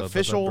now it is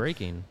official.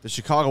 Breaking. The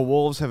Chicago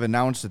Wolves have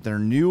announced that their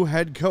new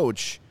head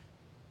coach,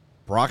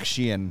 Brock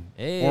Sheehan,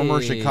 former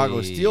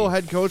Chicago Steel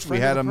head coach. We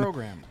Friend had of the him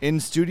program. in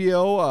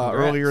studio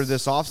Congrats. earlier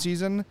this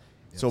offseason.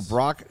 So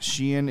Brock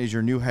Sheehan is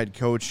your new head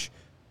coach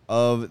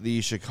of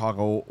the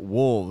Chicago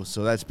Wolves.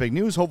 So that's big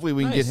news. Hopefully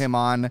we can get Nice. him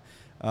on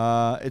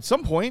at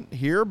some point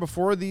here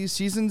before the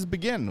seasons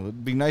begin. It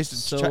would be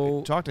nice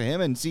to talk to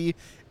him and see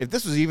if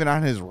this was even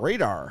on his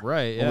radar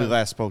Right, when we yeah.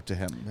 last spoke to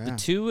him. The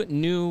 2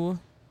 new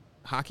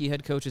hockey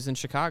head coaches in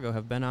Chicago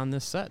have been on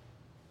this set.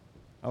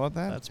 How about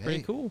that? That's pretty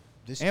Hey. cool.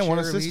 This And one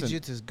chair assistant.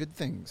 leads you to good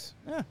things.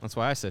 That's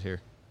why I sit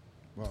here.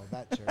 Well,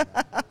 that chair.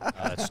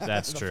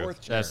 That's The true.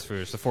 fourth chair. That's true.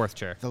 It's the 4th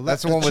chair.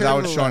 That's the one chair without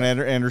to the Sean left.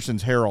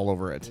 Anderson's hair all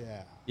over it.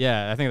 Yeah.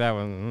 Yeah, I think that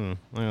one.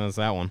 I think that's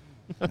that one.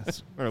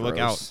 Or look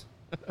out. Gross.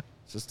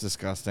 It's just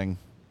disgusting.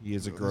 He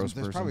is a gross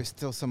There's person. probably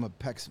still some of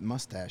Peck's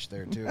mustache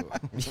there too.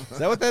 Is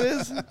that what that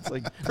is? It's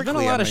like There's been prickly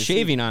a on lot of my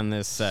shaving on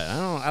this set. I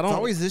don't. It's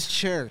always this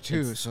chair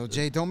too. So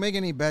Jay, don't make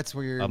any bets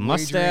where you're A wagering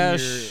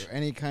mustache,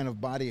 any kind of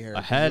body hair. a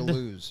 'cause head. You'll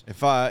lose. If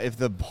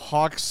the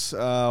Hawks,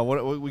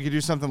 what we could do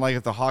something like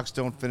if the Hawks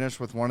don't finish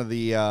with one of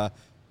the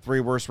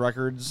 3 worst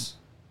records,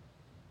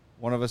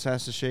 one of us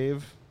has to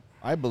shave.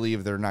 I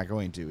believe they're not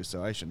going to,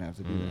 so I shouldn't have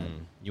to do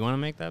You want to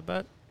make that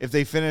bet? that. If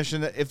they finish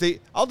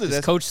I'll do Is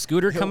this. Coach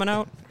Scooter coming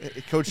out?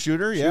 Coach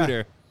Shooter, yeah.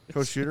 Shooter.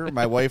 Coach Shooter.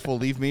 My wife will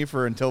leave me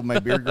until my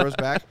beard grows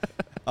back.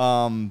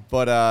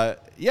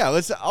 Yeah,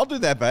 I'll do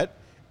that bet.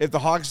 If the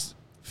Hawks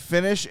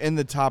finish in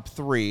the top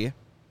 3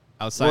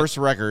 Outside worst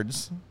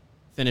records,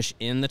 finish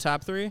in the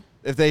top 3.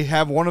 if they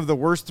have one of the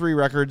worst 3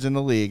 records in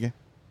the league,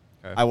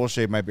 Okay. I will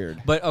shave my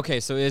beard. But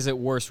okay, so is it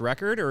worst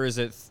record or is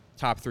it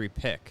top 3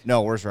 pick?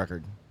 No, worst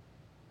record.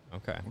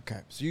 Okay. Okay,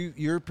 so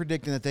you're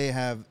predicting that they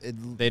have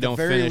They don't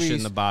finish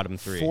in the bottom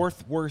 3.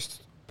 4th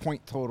worst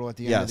point total at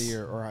the end of the Yes.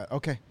 year. All right.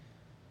 Okay.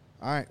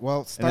 All right.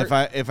 Well, And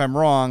start if I'm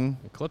wrong,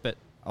 Clip it.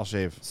 I'll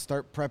shave.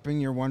 start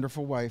prepping your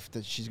wonderful wife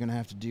that she's going to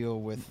have to deal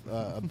with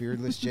a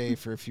beardless Jay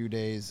for a few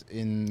days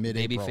in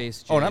mid-April.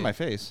 Babyface. Oh, Jay. not my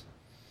face.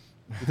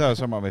 You thought I was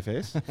talking about my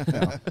face?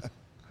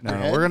 No,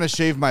 head? we're gonna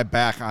shave my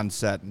back on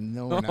set, and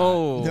No, we're not.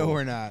 Oh. No,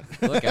 we're not.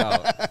 Look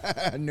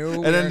out.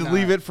 No, then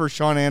leave it for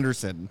Sean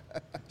Anderson,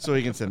 so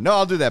he can sit. No,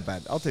 I'll do that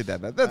bet. I'll take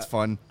that bet. That's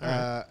fun.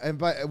 And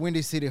by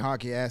Windy City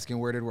Hockey asking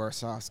where did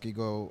Warsofsky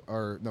go?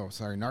 Or no,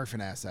 sorry,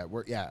 Narfin asked that.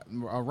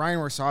 Ryan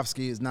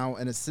Warsofsky is now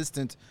an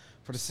assistant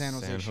for the San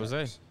Jose. San Jose.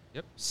 Sharks.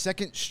 Yep.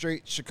 Second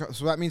straight Chicago.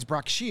 So that means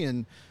Brock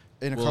Sheehan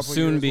in a Will couple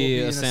soon years be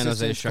will a an San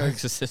Jose assistant 'cause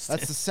Sharks assistant.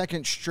 That's the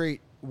second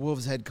straight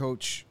Wolves head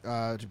coach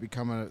to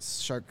become a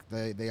Shark.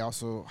 They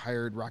also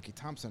hired Rocky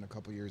Thompson a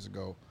couple years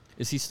ago.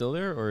 Is he still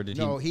there or did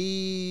No,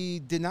 he? he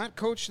did not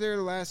coach there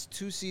the last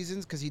 2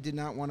 seasons because he did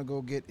not want to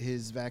go get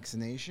his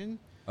vaccination.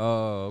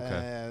 Oh,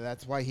 okay.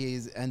 That's why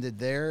he's ended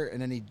there,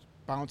 and then he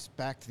bounced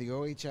back to the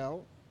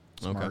OHL.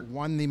 Okay.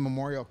 Won the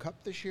Memorial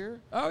Cup this year,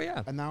 Oh,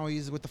 yeah. and now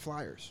he's with the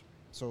Flyers.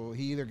 So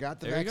he either got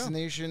the There you go.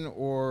 vaccination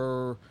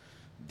or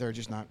they're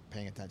just not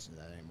paying attention to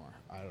that anymore.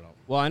 I don't know.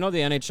 Well, I know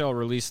the NHL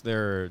released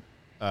their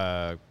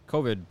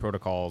COVID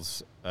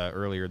protocols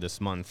earlier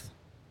this month,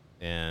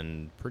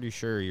 and pretty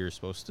sure you're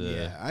supposed to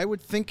Yeah, I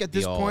would think at be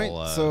this all, point.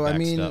 So I vaxxed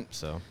mean, up,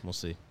 so we'll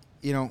see.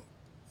 you know,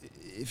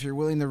 if you're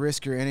willing to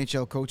risk your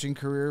NHL coaching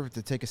career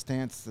to take a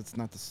stance, that's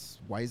not the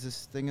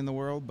wisest thing in the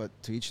world, but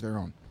to each their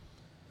own.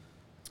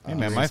 Hey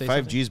man, you my gonna say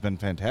 5G's been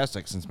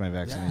fantastic since my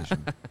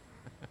vaccination.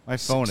 My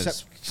phone is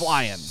Except-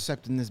 flying.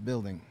 Except in this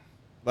building.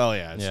 Well,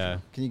 yeah, it's Yeah.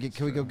 true.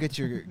 Can we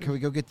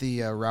go get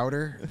the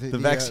router? The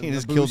vaccine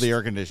has killed boost? the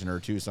air conditioner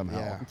too somehow.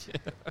 Yeah.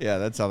 Yeah,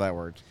 that's how that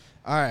worked.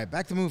 All right,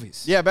 back to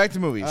movies. Yeah, back to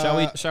movies.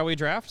 Shall we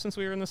draft since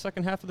we are in the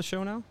second half of the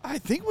show now? I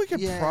think we could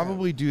Yeah.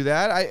 probably do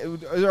that.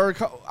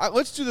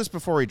 Let's do this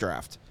before we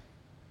draft.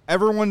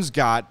 Everyone's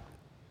got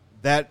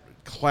that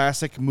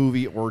classic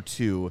movie or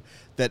two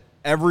that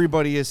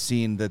everybody has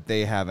seen that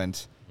they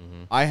haven't.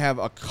 I have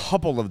a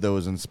couple of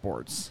those in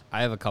sports.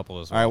 I have a couple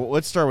as All well. right, well,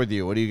 let's start with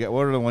you. What do you get?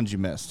 What are the ones you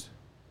missed?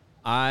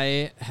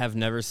 I have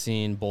never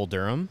seen Bull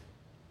Durham.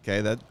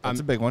 Okay, that's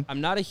a big one.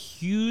 I'm not a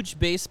huge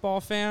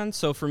baseball fan,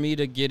 so for me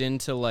to get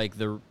into like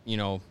the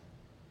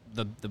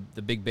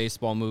big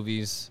baseball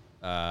movies,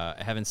 I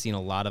haven't seen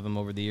a lot of them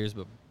over the years,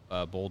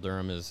 but Bull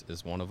Durham is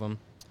one of them.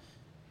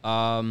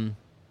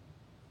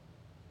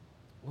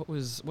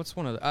 What's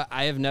one of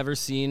I have never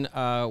seen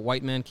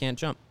White Man Can't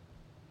Jump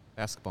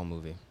basketball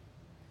movie.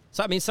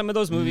 So I mean, some of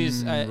those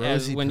movies, as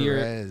Rosie when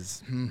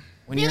Perez.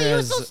 when you're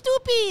as,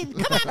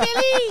 stupid. Come on,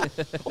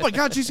 Billy. Oh my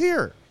God, she's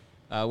here.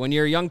 when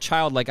you're a young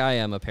child like I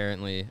am,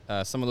 apparently,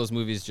 some of those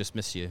movies just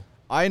miss you.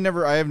 I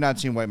have not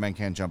seen White Man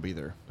Can't Jump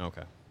either.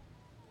 Okay.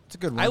 It's a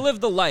good one. I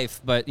live the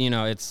life, but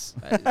it's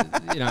I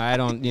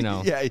don't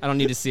Yeah, I don't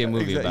need to see a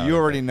movie exactly. about You it.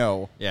 already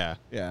know. Yeah.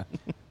 Yeah.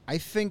 I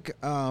think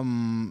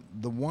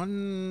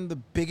the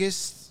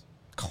biggest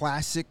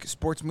classic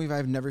sports movie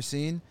I've never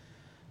seen.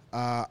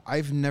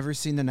 I've never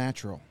seen The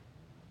Natural.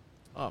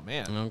 Oh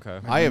man. Okay.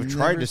 I have I've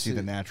tried never to see seen-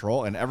 The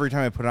Natural, and every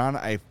time I put it on,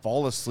 I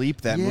fall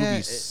asleep. That Yeah,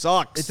 movie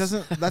sucks. It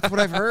doesn't. That's what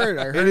I've heard.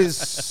 I heard It is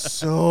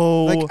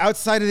so like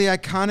outside of the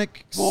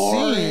iconic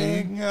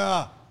scene. boring.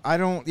 I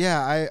don't.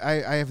 Yeah,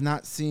 I have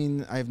not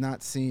seen. I have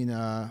not seen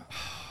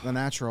The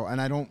Natural,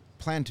 and I don't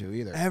plan to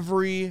either.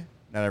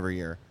 Not every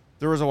year.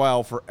 There was a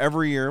while for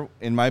every year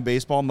in my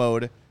baseball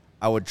mode,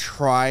 I would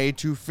try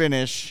to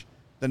finish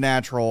The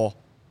Natural.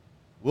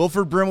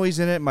 Wilford Brimley's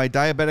in it, my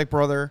diabetic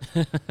brother,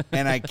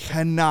 and I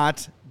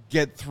cannot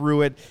get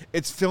through it.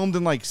 It's filmed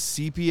in like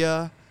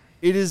sepia.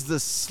 It is the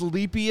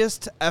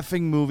sleepiest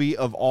effing movie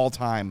of all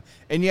time.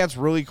 And yeah, it's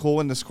really cool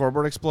when the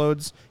scoreboard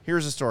explodes.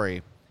 Here's the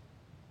story.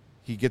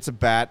 He gets a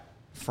bat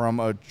from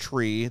a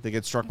tree that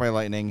gets struck by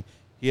lightning.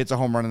 He hits a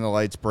home run and the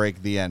lights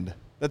break. The end.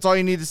 That's all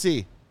you need to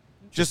see.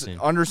 Just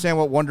understand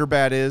what Wonder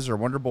Bat is, or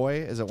Wonder Boy.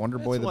 Is it Wonder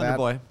Boy the Wonder Bat?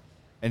 Boy.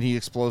 And he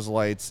explodes the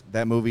lights.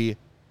 That movie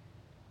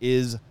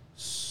is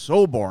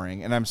so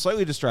boring. And I'm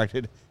slightly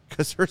distracted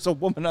because there's a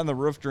woman on the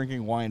roof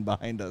drinking wine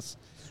behind us.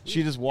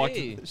 She just walked.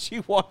 Hey. She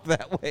walked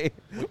that way,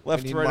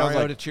 left We to need right. I was Mario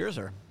like, to cheers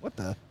her. what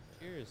the?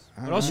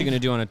 What else are you going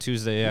to do on a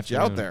Tuesday Get you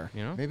afternoon? out there.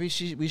 You know? Maybe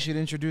we should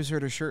introduce her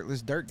to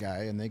Shirtless Dirt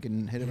Guy, and they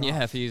can hit it Yeah,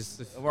 off. if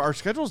he's Well, our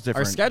schedule's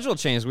different. our schedule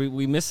changed.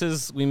 We miss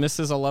his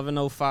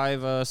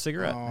 11:05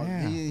 cigarette. Oh,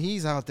 Yeah.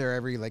 he's out there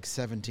every like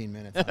 17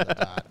 minutes on the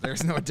dot.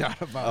 There's no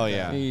doubt about Oh, that.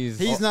 yeah.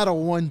 He's not a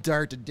one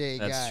dart a day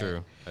guy. That's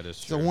true. That is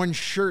He's true. a one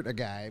shirt a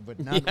guy, but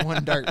not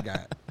one dart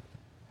guy.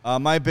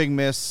 My big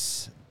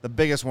miss, the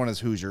biggest one is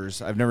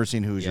Hoosiers. I've never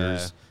seen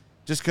Hoosiers. Yeah.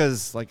 Just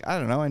because, like, I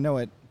don't know. I know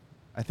it.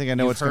 I think I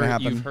know what's going to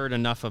happen. You've heard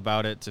enough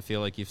about it to feel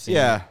like you've seen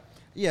Yeah. it.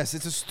 Yes,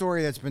 it's a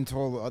story that's been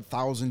told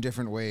 1,000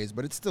 different ways,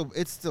 but it's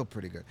still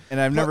pretty good. And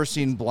I've But never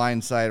seen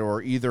Blindside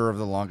or either of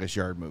the Longest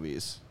Yard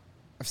movies.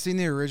 I've seen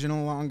the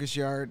original Longest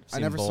Yard. I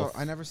Seen never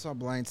both. saw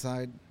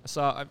Blindside.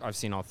 I've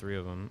seen all three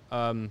of them.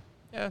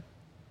 Yeah.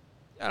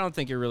 I don't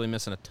think you're really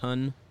missing a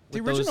ton. The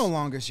with original those.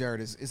 Longest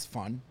Yard is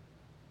fun.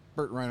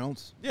 Burt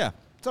Reynolds. Yeah.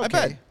 It's I okay.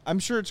 bet. I'm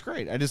sure it's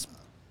great. I just,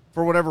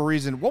 for whatever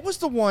reason, what was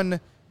the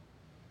one?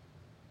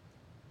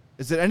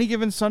 Is it Any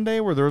Given Sunday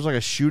where there was like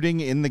a shooting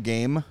in the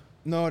game?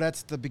 No,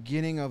 that's the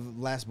beginning of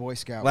Last Boy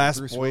Scout. Last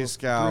Bruce Boy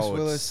Scouts. Bruce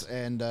Willis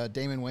and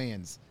Damon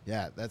Wayans.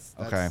 Yeah, that's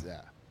Okay.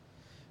 Yeah.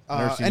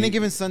 Never seen Any it.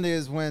 Given Sunday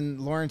is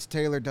when Lawrence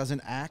Taylor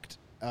doesn't act.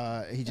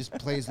 He just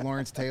plays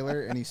Lawrence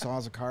Taylor, and he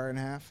saws a car in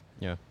half.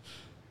 Yeah.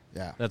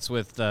 Yeah. That's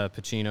with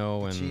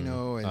Pacino and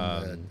Pacino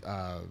and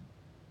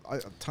a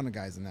ton of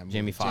guys in that movie.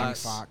 Jamie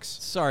Foxx. Foxx.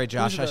 Sorry,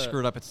 Josh, are I the-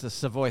 screwed up. It's the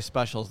Savoy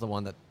Special is the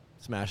one that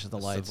smashes the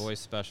lights. Savoy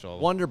Special.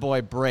 Wonder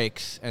Boy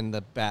breaks, and the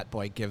Bat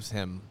Boy gives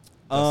him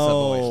the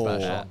Savoy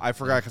Special. I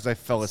forgot because I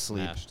fell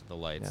asleep. Smashed the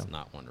lights, Yeah.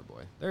 not Wonder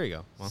Boy. There you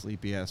go. Well,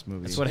 Sleepy ass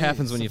movie. that's what Hey,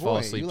 happens when you fall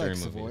Savoy. asleep You like during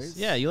Savoys? movies.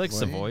 Yeah, you like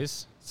Savoy?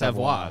 Savoys.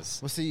 Savoy. Savoys.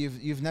 Well, see,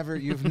 you've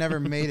never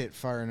made it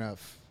far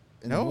enough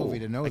in No, the movie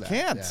to know I that.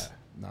 can't. Yeah.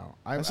 No,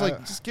 I was like,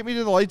 just get me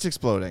to the lights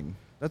exploding.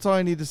 That's all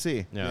I need to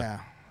see. Yeah.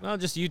 Well,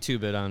 just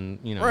YouTube it on,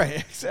 Right,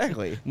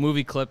 exactly.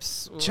 movie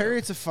clips.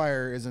 Chariots of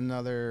Fire is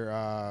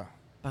another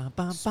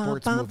sports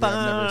Sports movie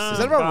I've never seen. Is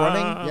that about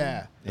running?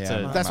 Yeah.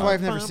 Yeah. That's why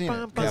I've never seen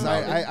it. Because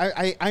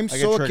I'm get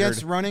so triggered.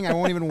 against running, I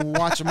won't even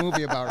watch a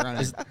movie about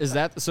running. Is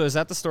that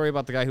the story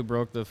about the guy who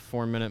broke the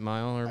 4-minute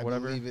mile or I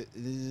whatever? believe it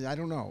is. I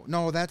don't know.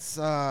 No, that's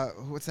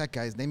what's that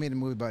guy's? They made a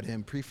movie about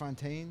him,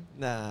 Prefontaine.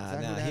 Nah, Is that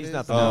who nah, that he's is?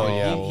 not the Oh, one.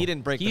 yeah. He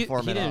didn't break the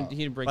 4 minute. He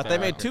didn't break But that they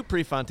made record. 2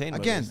 Prefontaine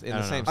Again. movies in I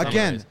the don't same know. summer.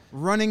 Again,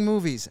 running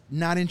movies,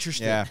 not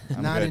interested. Yeah,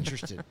 I'm not good.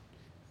 interested.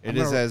 It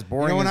is as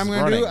boring You know what as I'm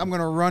gonna running. do? I'm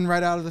gonna run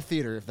right out of the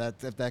theater if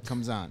that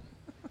comes on.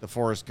 The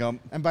Forrest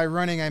Gump. And by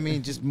running, I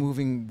mean just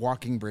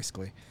walking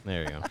briskly.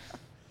 There you go.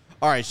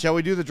 All right, shall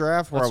we do the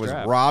draft where Let's I was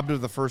draft. robbed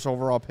of the first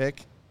overall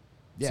pick?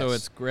 Yes. So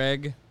it's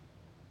Greg,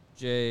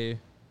 Jay,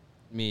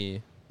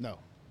 me. no.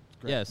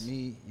 Yes.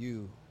 Me,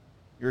 you.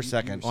 You're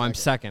second. Oh, I'm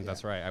second. yeah.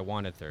 That's right. I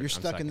wanted third. You're I'm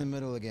stuck in the second.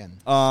 middle again.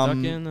 Stuck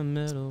in the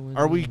middle. with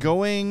Are we you.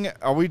 going?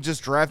 Are we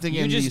just drafting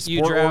You in just the you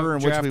sport draft, order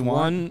in which draft we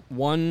want?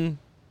 one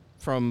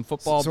from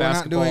football, So we're not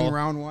basketball. doing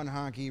round 1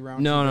 hockey,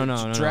 round No, 2. no, but no,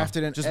 no, no.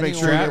 Drafted in Just any make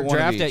sure you order. get one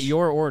of draft at each.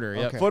 your order.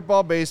 Yep. Okay.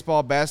 Football,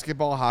 baseball,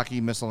 basketball,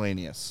 hockey,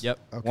 miscellaneous. Yep.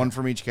 Okay. One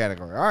from each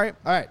category. All right.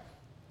 All right.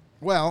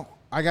 Well,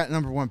 I got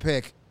number 1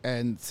 pick,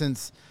 and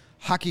since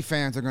hockey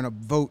fans are going to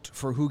vote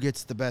for who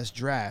gets the best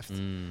draft,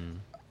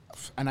 and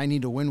I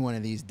need to win one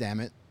of these,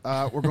 damn it,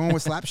 we're going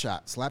with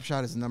Slapshot.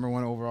 Slapshot is the number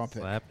 1 overall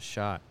pick. Slap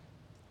shot.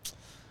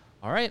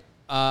 All right.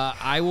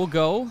 I will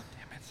go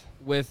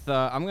with.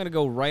 I'm going to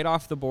go right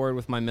off the board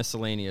with my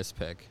miscellaneous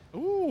pick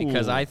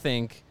because I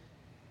think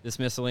this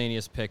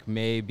miscellaneous pick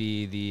may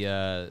be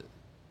the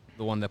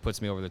one that puts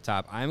me over the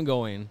top. I'm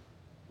going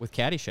with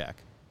Caddyshack.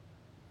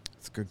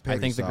 It's a good pick. I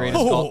think the solid.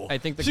 greatest. I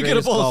think the Did you get a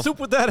greatest bowl of golf. soup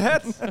with that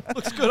hat?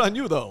 Looks good on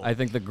you, though. I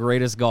think the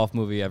greatest golf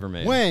movie ever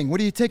made. Wang, what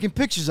are you taking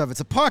pictures of?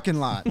 It's a parking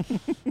lot. All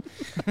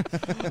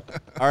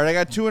right. I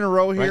got 2 in a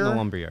row Right in here. the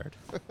lumberyard.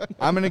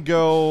 I'm going to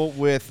go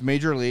with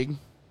Major League,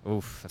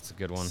 Oof, that's a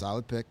good one.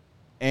 Solid pick.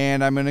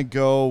 and I'm going to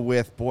go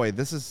with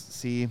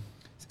see.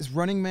 Is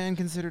Running Man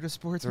considered a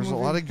sports There's movie?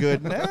 a lot of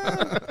good.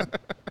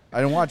 I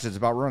didn't watch it. It's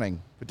about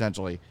running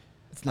potentially.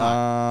 It's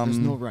not. There's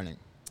no Um, running.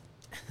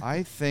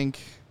 I think.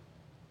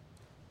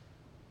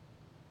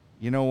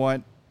 You know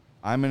what?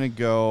 I'm going to You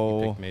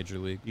go. picked Major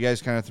League. You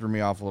guys kind of threw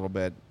me off a little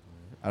bit.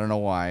 I don't know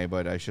why,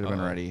 but I should have been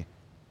Uh-oh. ready.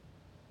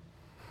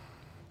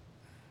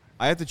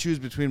 I have to choose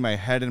between my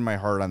head and my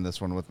heart on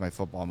this one with my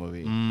football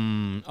movie.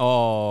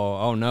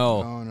 Oh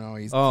no. Oh no,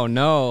 he's. Oh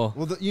no.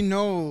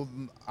 Well,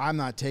 I'm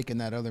not taking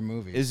that other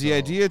movie. Is the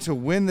idea to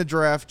win the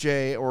draft,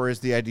 Jay, or is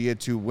the idea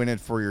to win it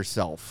for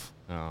yourself?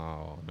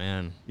 Oh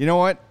man. You know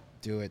what?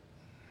 do it?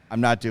 I'm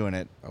not doing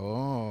it.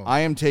 Oh, I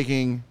am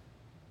taking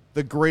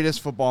the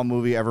greatest football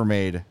movie ever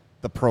made,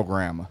 The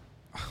Program.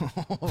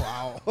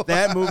 wow!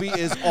 That movie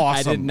is awesome.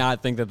 I did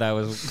not think that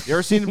was. You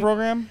ever seen The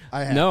Program?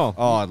 I have. No.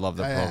 Oh, I love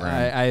The I have.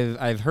 Program.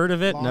 I've heard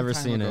of it, Long never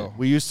time seen ago.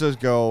 We used to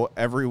go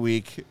every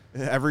week,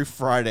 every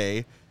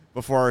Friday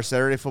before our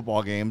Saturday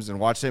football games and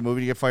watch that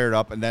movie to get fired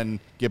up and then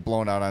get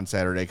blown out on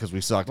Saturday because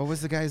we sucked. What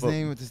was the guy's Well,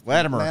 name with this?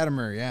 Latimer.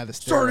 Latimer, yeah, the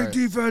Starting steroid.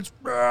 defense,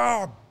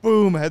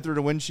 boom, head through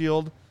the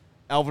windshield.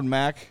 Alvin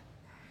Mack,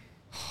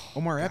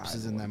 Omar Epps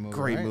is in that movie.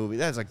 great right? movie.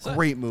 That is a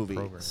great movie.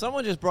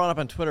 Someone just brought up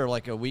on Twitter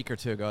like a week or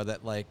two ago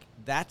that like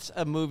that's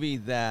a movie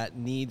that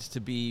needs to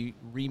be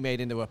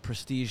remade into a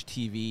prestige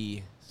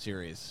TV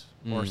series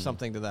or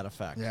something to that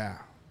effect. Yeah.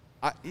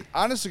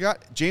 Honest to God,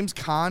 James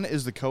Caan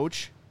is the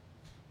coach.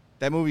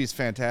 That movie is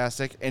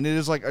fantastic, and it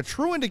is like a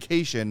true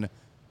indication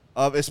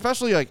of,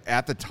 especially like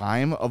at the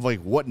time, of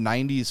like what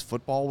 '90s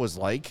football was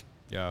like.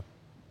 Yeah.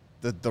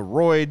 The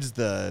roids,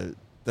 the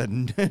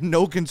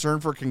no concern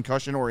for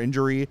concussion or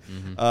injury,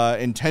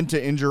 intent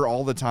to injure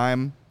all the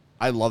time.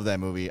 I love that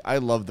movie. I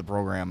love The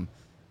Program.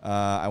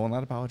 I will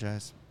not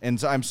apologize, and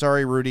so I'm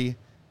sorry, Rudy.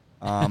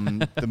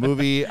 The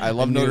movie, I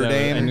love Notre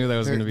Dame. I knew that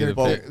was going to be the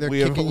Well, pick. They're we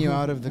have- kicking you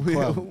out of the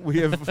club. We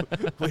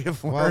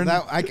have Well, learned.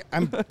 I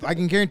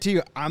can guarantee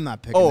you, I'm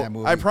not picking that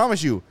movie. I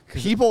promise you,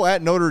 people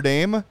at Notre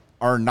Dame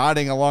are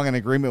nodding along in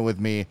agreement with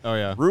me. Oh,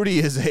 yeah. Rudy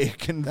is a That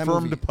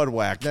confirmed movie-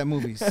 pudwack, That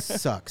movie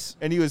sucks.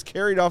 and he was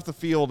carried off the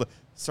field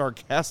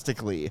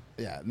sarcastically,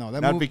 Yeah, no,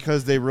 that not movie.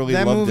 because they really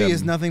That loved movie him.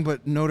 is nothing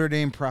but Notre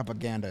Dame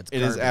propaganda. It's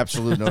It is garbage.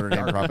 absolute Notre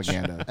Dame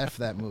propaganda. F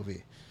that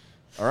movie.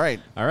 All right.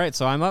 All right,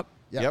 so I'm up.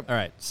 Yep. All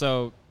right,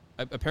 so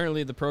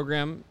apparently the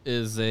program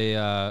is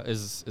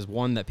is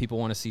one that people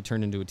want to see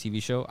turned into a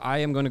TV show. I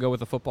am going to go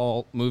with a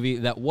football movie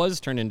that was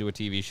turned into a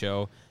TV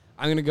show.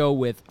 I'm going to go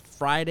with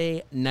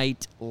Friday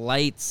Night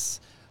Lights.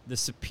 The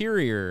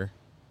superior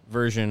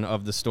version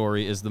of the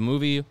story is the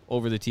movie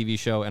over the TV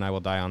show, and I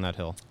will die on that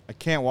hill. I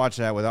can't watch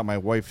that without my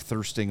wife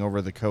thirsting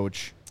over the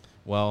coach.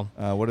 Well,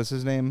 What is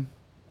his name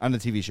on the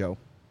TV show?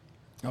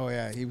 Oh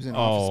yeah, he was in.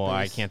 Office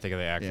I Space can't think of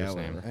the actor's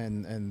Yeah, name. whatever.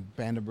 And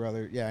Band of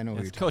Brother. Yeah, I know who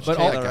It's you're Coach But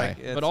Taylor, all- right?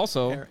 guy. It's But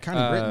also, Eric- kind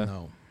of Britain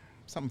though.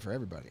 Something for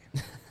everybody.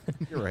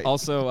 You're right.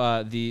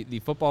 Also, the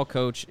football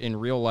coach in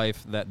real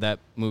life that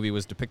movie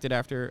was depicted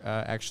after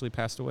actually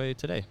passed away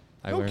today.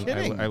 No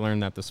kidding. I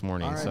learned that this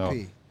morning.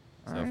 R.I.P.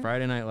 So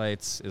Friday Night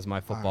Lights is my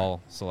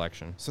football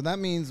selection. So that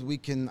means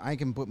I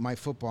can put my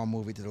football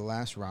movie to the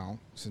last round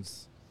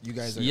since you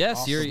guys are. Yes,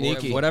 awesome you're at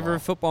football. whatever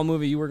football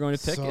movie you were going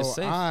to pick So is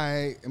safe.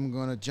 I am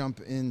going to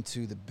jump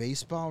into the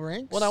baseball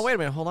ranks. Well, now wait a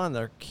minute. Hold on.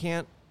 There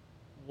can't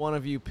one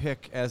of you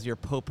pick as your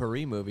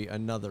potpourri movie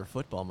another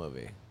football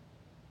movie?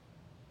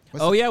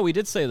 Oh yeah, we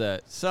did say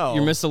that. So-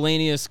 your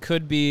miscellaneous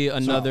could be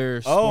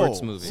another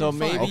sports movie. So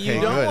maybe Okay,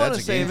 you don't good. want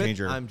That's to a game save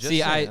changer. it. I'm just see,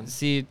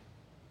 saying.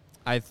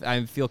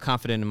 I feel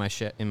confident in my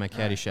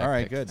Caddyshack. All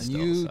right, pick good. And still,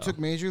 you so. took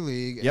Major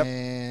League, Yep.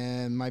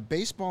 and my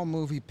baseball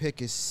movie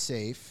pick is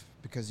safe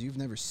because you've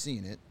never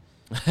seen it.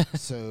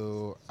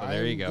 So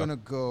there you I'm go. gonna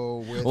go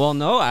with. Well,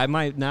 no, I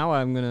might now.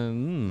 I'm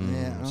gonna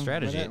Yeah,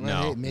 strategy. well,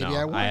 no, hey, maybe no,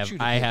 I want have you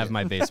to I pick have it.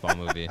 my baseball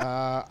movie.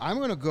 I'm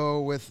gonna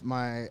go with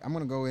my. I'm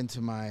gonna go into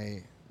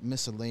my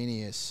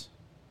miscellaneous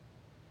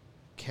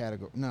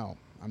category. No,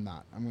 I'm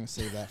not. I'm gonna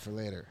save that for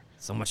later.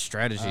 So much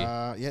strategy.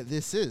 Yeah,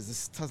 this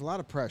has a lot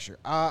of pressure.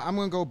 I'm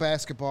gonna go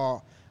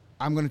basketball.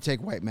 I'm gonna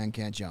take White Men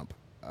Can't Jump.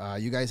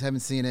 You guys haven't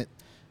seen it.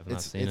 Have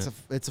not seen it.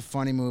 It's a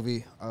funny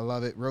movie. I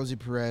love it. Rosie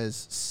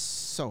Perez,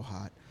 so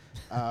hot.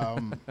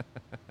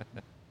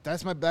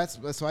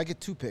 So I get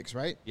 2 picks,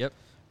 right? Yep.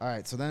 All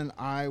right. So then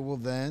I will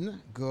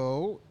then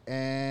go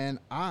and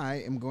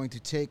I am going to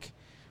take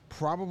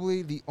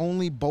probably the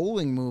only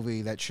bowling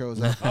movie that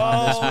shows up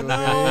on this movie.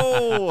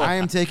 no. I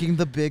am taking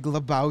The Big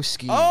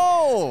Lebowski.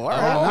 Oh, all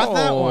right. Not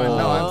that one.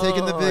 No, I'm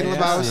taking The Big Oh, yeah.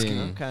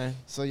 Lebowski. Okay.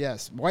 So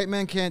yes, White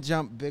Men Can't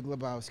Jump, Big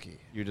Lebowski.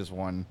 You just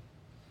won.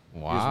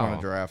 Wow. You just won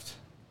a draft.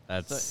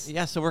 That's. So,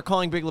 yeah, so we're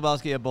calling Big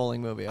Lebowski a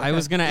bowling movie. I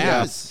was gonna Yes.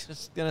 ask.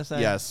 Just gonna say.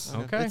 Yes.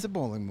 Okay. It's a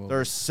bowling movie. There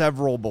are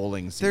several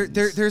bowling There,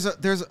 scenes.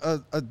 there's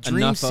a dream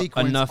Enough of-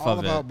 sequence enough all of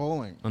about it.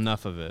 bowling.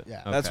 Enough of it.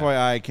 Yeah. That's Okay. why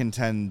I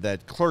contend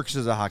that Clerks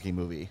is a hockey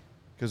movie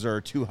because there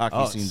are 2 hockey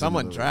Oh, scenes.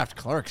 someone in the movie. draft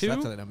Clerks. Two?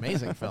 That's an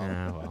amazing film.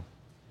 Yeah, well.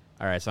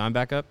 All right, so I'm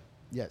back up.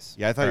 Yes.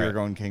 Yeah, I thought All you were right.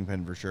 going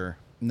Kingpin for sure.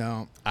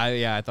 No.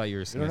 I thought you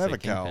were We going don't to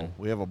have say a cow. Kingpin.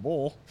 We have a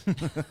bull. I'm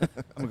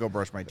gonna go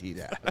brush my teeth.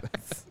 Yeah.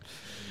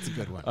 It's a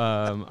good one.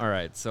 All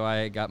right, so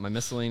I got my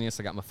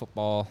miscellaneous. I got my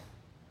football.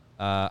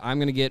 I'm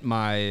gonna get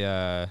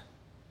my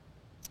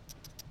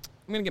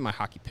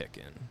hockey pick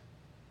in.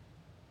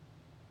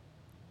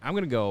 I'm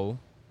gonna go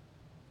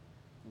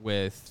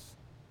with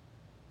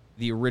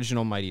the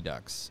original Mighty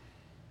Ducks,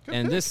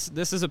 and this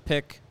is a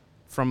pick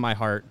from my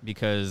heart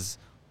because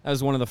that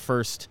was one of the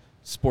first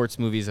sports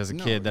movies as a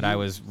No, kid that I you-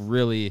 was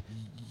really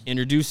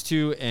introduced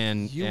to,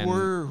 and You and,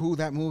 were who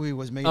that movie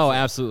was made Oh, for.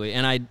 absolutely.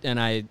 And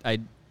I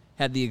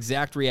had the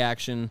exact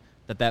reaction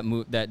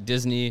that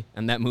Disney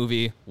and that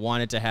movie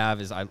wanted to have.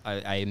 Is I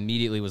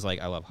immediately was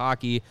like, I love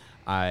hockey.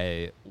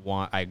 I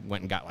went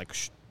and got like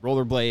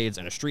rollerblades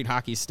and a street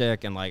hockey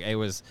stick, and like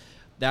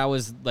that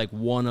was like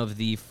one of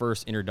the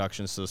first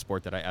introductions to the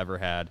sport that I ever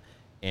had.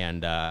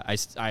 And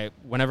I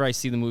whenever I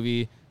see the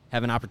movie,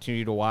 have an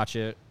opportunity to watch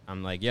it,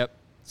 I'm like, yep,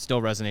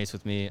 still resonates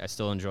with me. I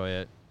still enjoy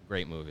it.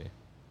 Great movie.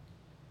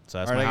 So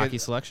that's All right, my I hockey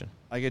get- selection.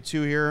 I get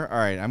 2 here. All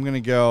right, I'm going to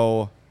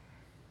go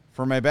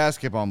for my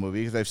basketball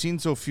movie because I've seen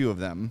so few of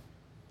them.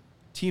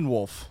 Teen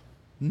Wolf.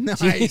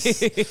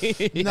 Nice.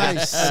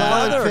 Nice.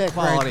 Solid Another pick right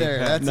quality there.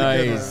 pick. That's a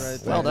good Nice. one right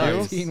there. Well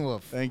done. Teen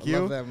Wolf. Thank I you.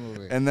 love that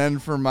movie. And then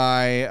for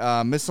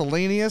my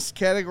miscellaneous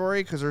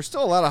category, because there's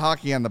still a lot of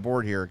hockey on the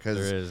board here, because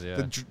There is,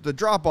 yeah. the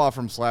drop off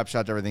from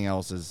Slapshot to everything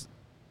else is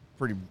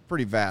pretty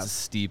It's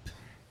vast. steep.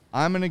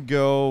 I'm gonna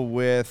go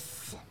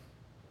with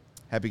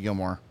Happy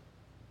Gilmore.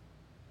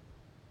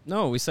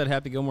 No, we said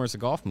Happy Gilmore is a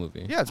golf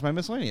movie. Yeah, it's my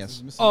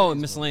miscellaneous. Oh,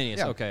 miscellaneous.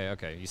 Yeah.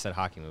 Okay. You said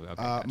hockey movie.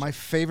 Okay. Gotcha. My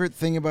favorite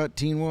thing about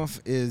Teen Wolf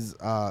is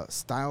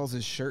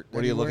Styles' shirt. What that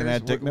are you he looking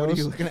wears. at, Dick What are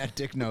you Nose? looking at,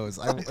 Dick Nose?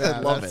 I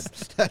love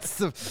That's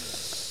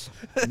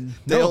the.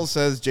 Dale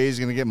says Jay's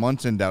gonna get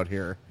Munsoned out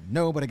here.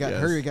 No, but I got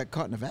Yes. Hurry got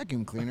caught in a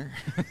vacuum cleaner.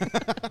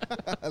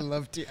 I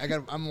love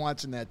I'm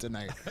watching that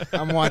tonight.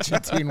 I'm watching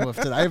Teen Wolf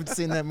tonight. I haven't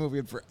seen that movie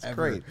in forever.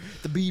 great.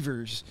 The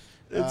Beavers.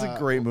 It's a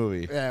great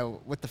movie. Yeah,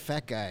 with the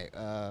fat guy.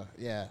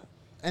 Yeah.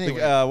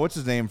 Anyway, What's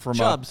his name from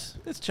Chubbs.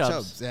 It's Chubbs.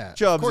 Chubbs. Yeah. Of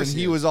Chubbs, course and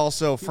he was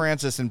also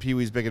Francis in Pee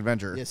Wee's Big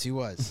Adventure. Yes, he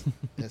was.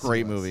 Yes, he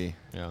Great was. movie.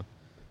 yeah.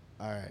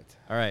 All right.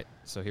 All right.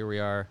 So here we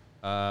are.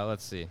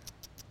 Let's see.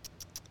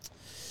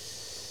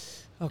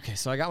 Okay,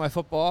 so I got my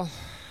football.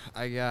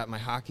 I got my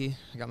hockey.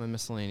 I got my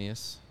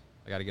miscellaneous.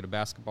 I got to get a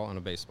basketball and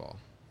a baseball.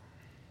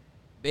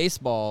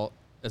 Baseball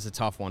is a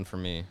tough one for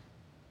me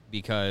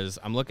because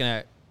I'm looking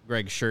at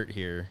Greg's shirt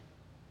here,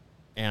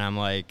 and I'm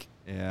like,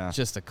 Yeah.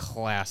 just a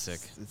classic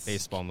It's-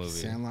 baseball movie.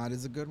 Sandlot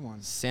is a good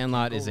one.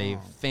 Sandlot Can't is go a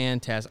wrong.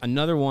 fantastic,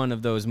 another one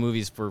of those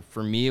movies for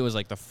me. It was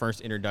like the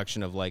first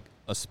introduction of like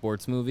a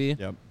sports movie.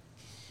 Yep.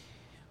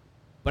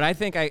 But I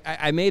think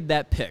I made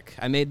that pick.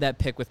 I made that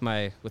pick with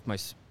my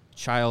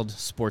child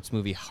sports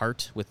movie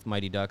heart with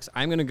Mighty Ducks.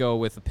 I'm going to go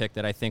with a pick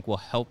that I think will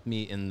help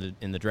me in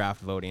the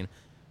draft voting.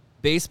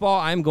 Baseball,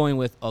 I'm going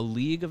with A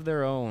League of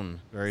Their Own.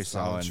 Very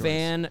solid. choice.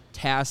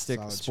 Fantastic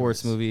Solid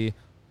sports choice. movie,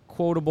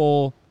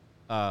 quotable.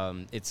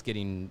 It's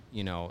getting,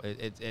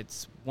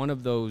 it's one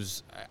of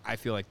those, I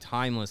feel like,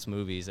 timeless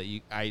movies that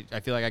I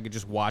feel like I could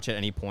just watch at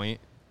any point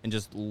and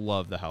just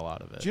love the hell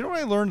out of it. Do you know what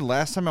I learned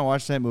last time I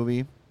watched that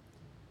movie?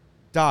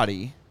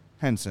 Dottie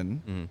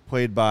Henson,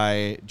 played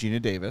by Gina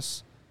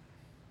Davis,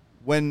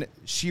 when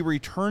she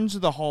returns to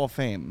the Hall of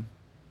Fame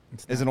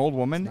as an old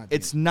woman,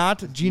 it's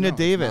not Gina No, it's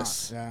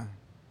Davis. not. Yeah.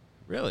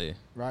 Really?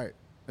 Right.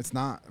 It's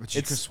not. But she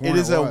could've It sworn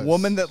is a was.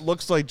 woman that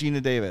looks like Gina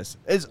Davis.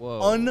 It's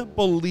Whoa.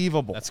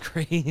 unbelievable. That's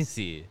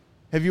crazy.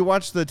 Have you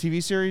watched the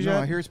TV series No,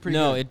 yet? I hear it's pretty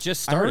No, good. it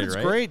just I heard started, it's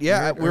right? great. Yeah,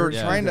 I heard- we were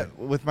yeah. trying to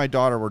with my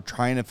daughter. We're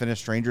trying to finish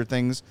Stranger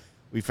Things.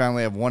 We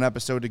finally have one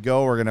episode to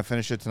go. We're gonna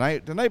finish it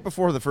tonight. The night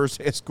before the first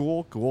day of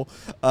school. Cool.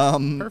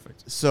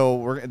 Perfect.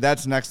 So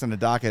that's next on the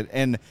docket.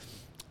 And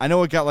I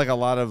know it got like a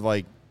lot of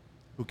like,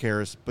 who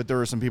cares? But there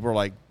were some people who were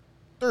like,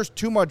 there's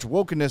too much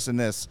wokeness in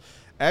this.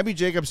 Abby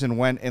Jacobson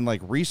went and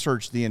like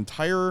researched the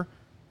entire.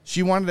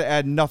 She wanted to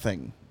add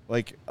nothing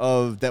like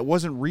of that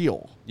wasn't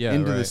real Yeah,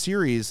 into the right.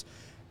 series.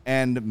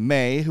 And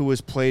May, who was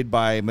played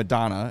by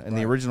Madonna in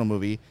the original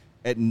movie,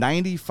 at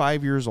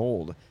 95 years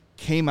old,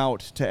 came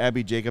out to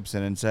Abby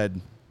Jacobson and said,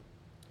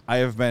 I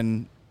have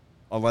been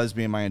a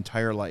lesbian my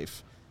entire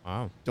life.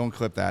 Wow. Don't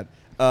clip that.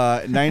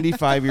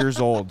 95 years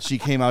old. She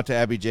came out to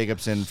Abby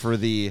Jacobson for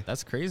the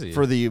That's crazy.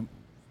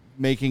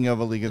 making of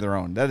A League of Their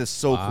Own. That is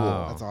so Wow.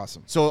 cool. That's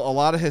awesome. So a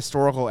lot of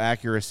historical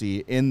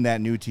accuracy in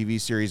that new TV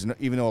series, and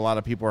even though a lot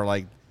of people are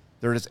like,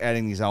 they're just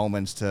adding these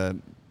elements to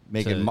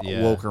make it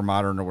Yeah. woke or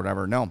modern or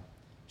whatever. No,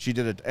 she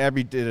did it.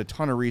 Abby did a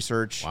ton of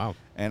research. Wow.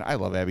 And I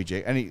love Abby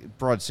J.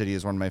 Broad City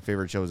is one of my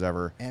favorite shows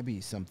ever.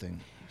 Abby something.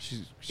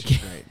 She's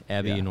Great.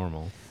 Abby Yeah.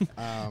 Normal.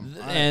 All right.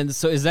 And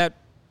so is that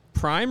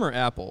Prime or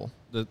Apple?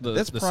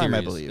 That's the Prime, I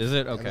series? believe. Is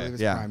it? I Okay. believe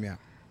it's Yeah. Prime, yeah.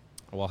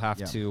 We'll have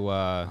Yeah.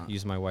 to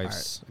use my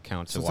wife's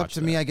account to So it's watch up to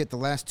that. me. I get the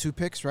last two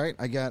picks, right?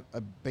 I got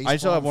a baseball. I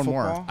still have one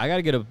more. football. I got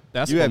to get a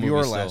basketball You have movie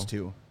your still. last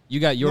two. You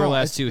got your No,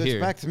 last it's, two it's here.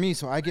 back to me,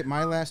 so I get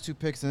my last two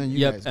picks, and then you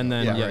Yep, guys and go.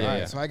 then- yeah, All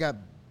yeah. So I got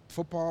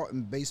football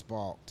and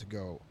baseball to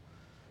go.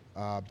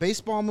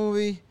 Baseball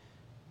movie.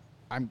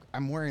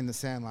 I'm wearing the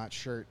Sandlot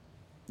shirt.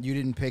 You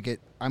didn't pick it.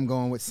 I'm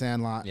going with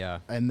Sandlot. Yeah.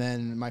 And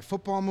then my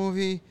football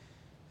movie.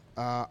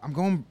 I'm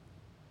going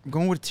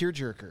with a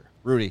tearjerker.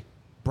 Rudy.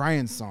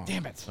 Brian's song.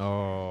 Damn it.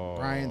 Oh.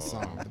 Brian's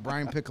song. The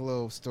Brian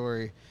Piccolo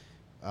story.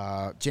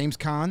 James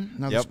Caan,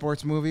 another Yep.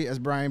 sports movie as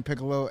Brian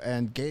Piccolo,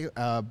 and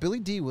Billy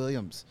D.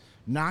 Williams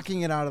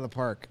knocking it out of the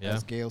park Yeah.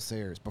 as Gale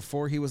Sayers.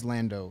 Before he was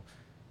Lando,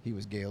 he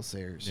was Gale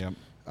Sayers. Yep.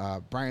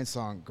 Brian's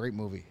song, great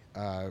movie.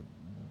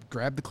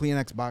 Grab the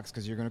Kleenex box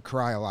because you're going to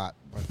cry a lot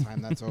by the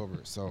time that's over.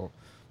 So,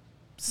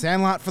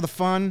 Sandlot for the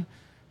fun,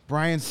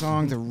 Brian's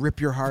song to rip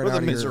your heart For the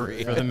out of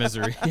misery. For the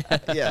misery.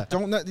 Yeah.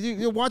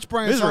 You watch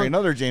Brian's Misery, song.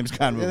 another James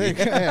Caan movie.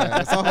 Yeah,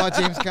 it's all about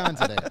James Caan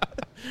today.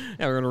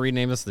 Yeah, we're gonna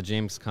rename this the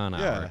James Caan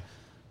Yeah.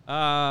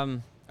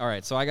 Hour. All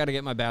right, so I got to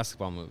get my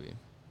basketball movie.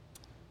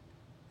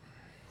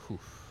 Whew.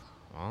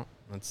 Well,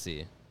 let's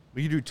see.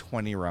 We could do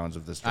 20 rounds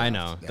of this draft. I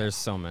know there's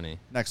so many.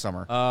 Next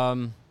summer.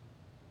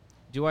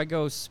 Do I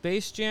go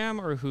Space Jam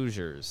or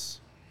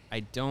Hoosiers? I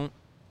don't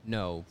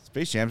know.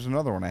 Space Jam's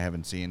another one I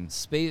haven't seen.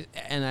 Space,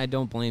 and I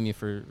don't blame you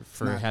for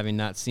having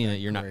not seen it.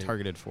 You're not great.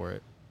 targeted for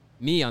it.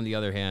 Me, on the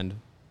other hand,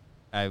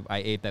 I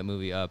ate that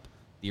movie up,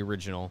 the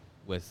original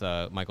with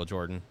Michael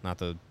Jordan, not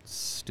the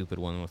stupid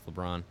one with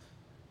LeBron.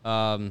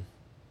 Man.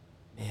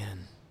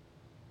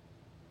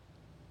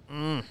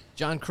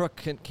 John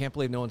Crook can't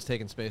believe no one's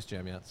taken Space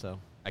Jam yet. So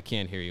I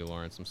can't hear you,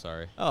 Lawrence. I'm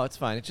sorry. oh, it's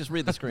fine. Just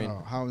read the screen.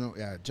 Oh, how no?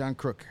 Yeah, John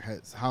Crook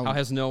has How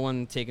has no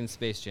one taken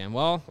Space Jam?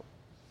 Well,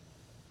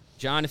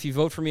 John, if you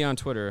vote for me on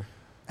Twitter,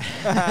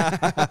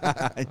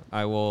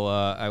 I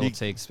will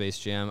take Space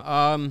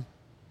Jam.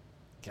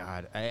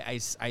 God, I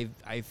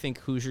think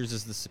Hoosiers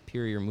is the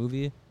superior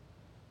movie.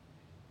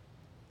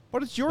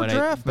 But it's your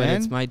draft, but man.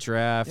 it's my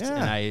draft,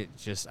 Yeah. and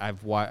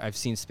I've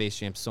seen Space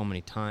Jam so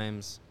many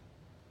times.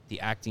 The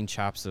acting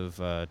chops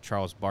of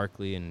Charles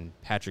Barkley and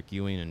Patrick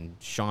Ewing and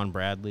Sean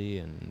Bradley,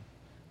 and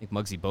I think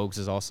Muggsy Bogues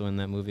is also in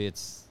that movie.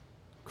 It's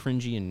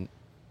cringy and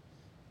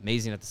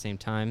amazing at the same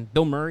time.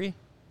 Bill Murray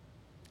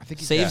I think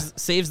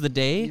saves the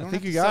day. You don't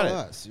think have you to got sell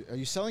it. us. Are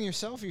you selling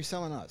yourself or are you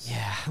selling us?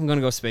 Yeah, I'm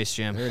gonna go Space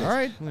Jam. All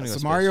right. I'm gonna go So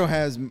Space Mario Jam.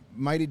 has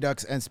Mighty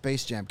Ducks and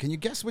Space Jam. Can you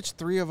guess which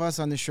three of us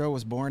on the show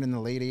was born in the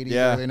late 80s,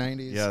 Yeah. early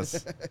 90s?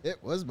 Yes.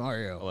 It was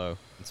Mario. Hello,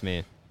 it's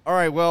me. All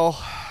right,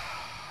 well,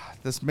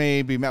 this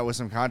may be met with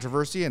some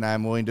controversy, and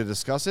I'm willing to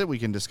discuss it. We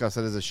can discuss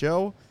it as a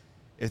show.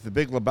 If The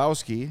Big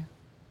Lebowski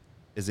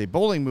is a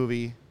bowling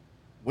movie,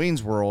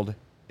 Wayne's World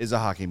is a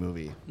hockey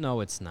movie.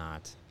 No, it's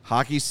not.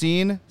 Hockey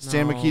scene,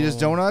 Stan No. Mikita's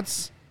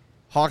Donuts,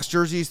 Hawks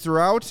jerseys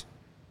throughout.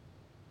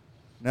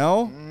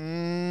 No?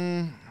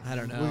 I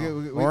don't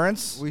know.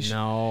 Lawrence? We should,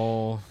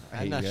 No,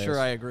 I'm you not guys. sure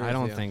I agree. I with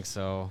don't you. think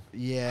so.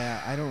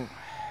 yeah, I don't.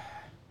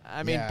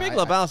 I mean, Yeah, Big I-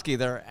 Lebowski.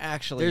 There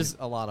actually There's- is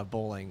a lot of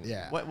bowling.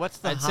 Yeah. What's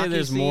the I'd say hockey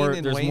there's scene more-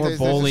 in there's Wayne's? more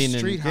There's a bowling and-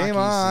 street Game hockey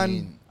on.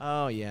 scene.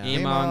 Oh yeah. Game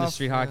Name on the off,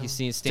 street hockey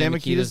scene, Stan Stan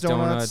Mikita's Mikita's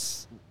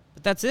Donuts.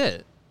 But that's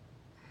it.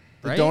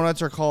 The Right?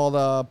 donuts are called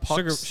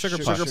pucks. Sugar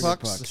pucks.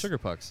 pucks. The sugar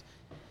pucks.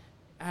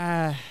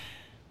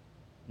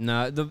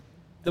 No,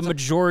 the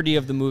majority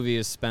of the movie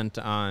is spent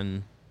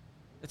on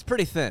It's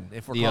pretty thin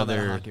if we're the calling that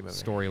a other hockey movie.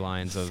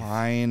 storylines of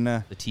Fine.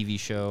 the TV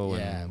show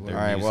Yeah, and well- their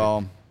All right, music.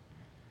 well,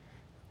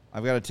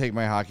 I've got to take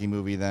my hockey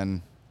movie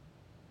then.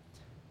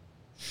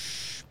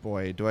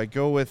 Boy, do I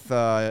go with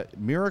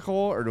Miracle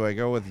or do I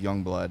go with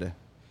Youngblood?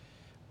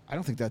 I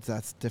don't think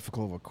that's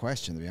difficult of a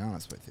question, to be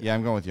honest with you. Yeah,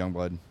 I'm going with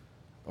Youngblood.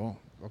 Oh,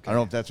 okay. I don't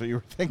know if that's what you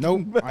were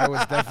thinking. Nope. I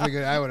was definitely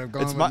good. I would have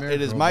gone It's with my, it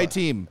Miracle, is my but-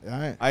 team. All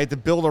right. I have to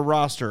build a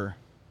roster.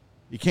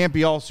 You can't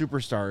be all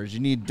superstars. You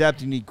need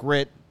depth. You need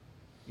grit.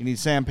 You need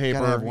Gotta sandpaper.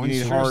 have You one need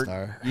sure heart.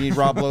 star. You need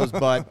Rob Lowe's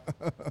butt.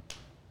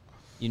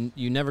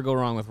 You never go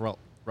wrong with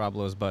Rob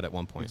Lowe's butt at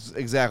one point. That's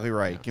exactly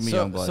right. Give me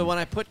So, Youngblood. so when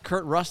I put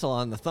Kurt Russell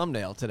on the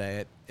thumbnail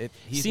today,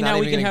 he's See, not now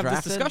we even can getting have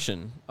drafted? this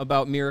discussion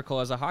about Miracle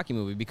as a hockey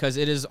movie because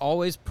it is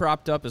always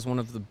propped up as one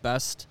of the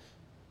best,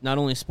 not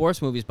only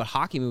sports movies, but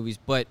hockey movies.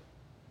 But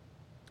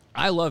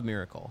I love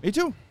Miracle. Me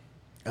too.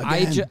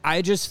 Again.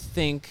 I just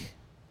think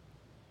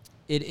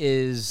it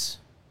is.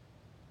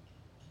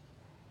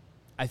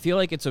 I feel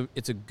like it's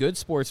a good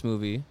sports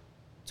movie.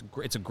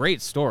 It's a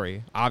great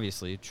story,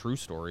 obviously, true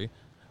story.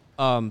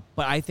 But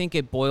I think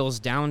it boils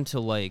down to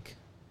like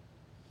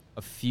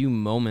a few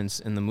moments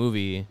in the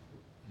movie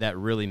that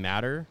really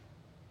matter,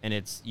 and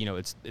it's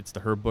the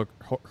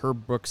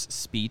Herb Brooks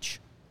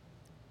speech,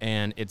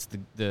 and it's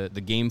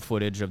the game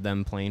footage of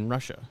them playing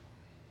Russia.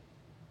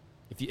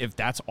 If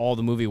that's all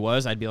the movie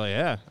was, I'd be like,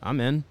 yeah, I'm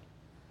in.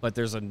 But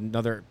there's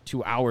another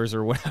 2 hours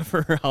or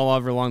whatever,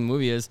 however long the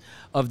movie is,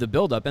 of the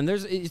buildup, and I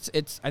think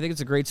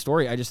it's a great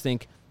story. I just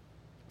think,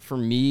 for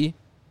me,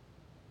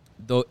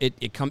 though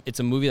it's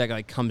a movie that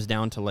like comes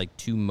down to like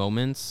two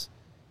moments,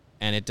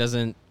 and it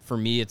doesn't. For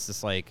me, it's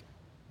just like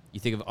you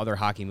think of other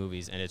hockey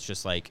movies, and it's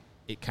just like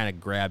it kind of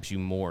grabs you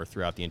more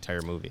throughout the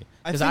entire movie.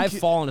 I Because think I've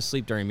fallen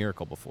asleep during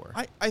Miracle before.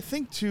 I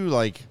think too,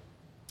 like,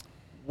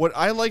 what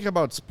I like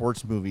about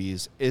sports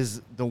movies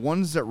is the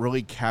ones that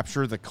really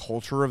capture the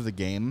culture of the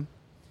game.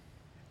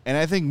 And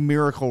I think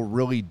Miracle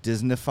really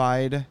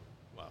Disneyfied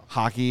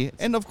hockey.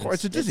 And of course,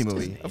 it's a Disney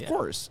movie. Disney, Of yeah.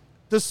 course.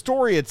 The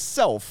story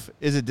itself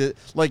is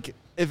like,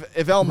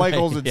 if Al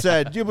Michaels had yeah.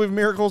 said, "Do you believe in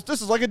miracles?"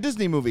 This is like a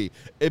Disney movie.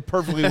 It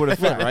perfectly would have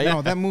fit, right?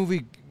 No, that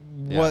movie,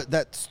 Yeah.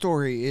 that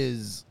story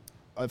is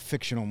a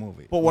fictional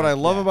movie. But what I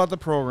Like, love yeah. about the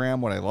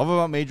program, what I love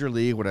about Major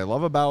League, what I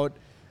love about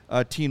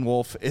Teen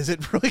Wolf is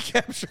it really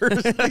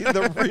captures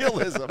the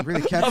realism.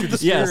 Really captured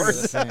the Yes. spirit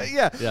of the thing.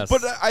 Yeah, Yes.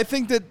 but I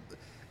think that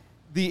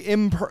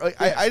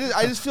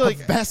I just feel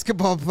like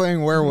basketball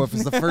playing werewolf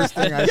is the first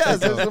thing I Yes,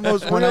 think it's of the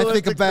most when I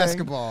think realistic of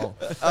basketball.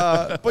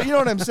 but you know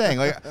what I'm saying.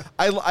 Like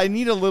I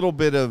need a little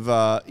bit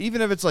of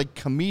even if it's like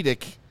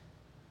comedic,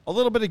 a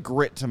little bit of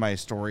grit to my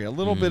story, a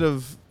little bit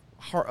of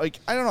heart. Like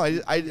I don't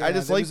know. I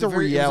just like the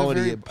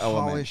reality it was a very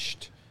element.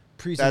 polished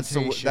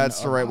presentation. That's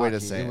the of right way to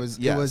hockey. say it. It was.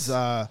 Yes. It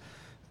was.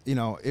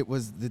 It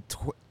was the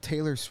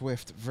Taylor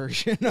Swift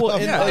version. Well,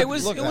 of Yeah, and it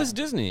was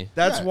Disney.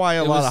 That's why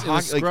a It lot was- of it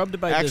was hockey, scrubbed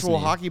by actual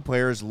Disney. hockey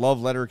players love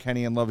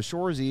Letterkenny and love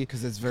Shoresy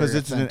 'Cause it's very an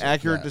authentic,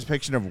 accurate yeah.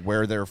 depiction of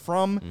where they're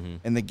from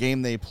and the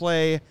game they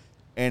play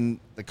and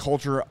the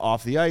culture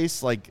off the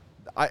ice. Like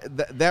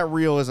that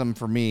realism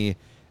for me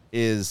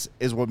is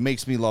what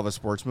makes me love a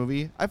sports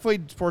movie. I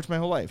played sports my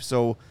whole life,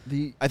 so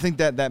I think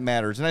that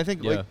matters. And I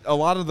think like a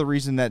lot of the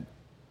reason that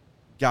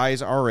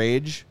guys our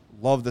age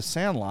love The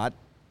Sandlot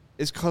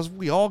is because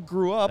we all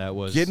grew up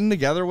getting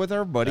together with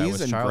our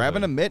buddies and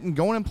grabbing a mitt and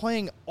going and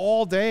playing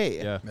all day.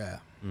 Yeah. Yeah.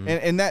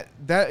 And that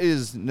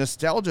is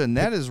nostalgia, and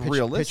that is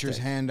realistic. Pitcher's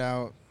hand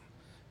out.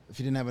 If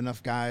you didn't have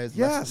enough guys,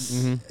 Yes.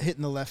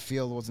 hitting the left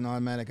field was an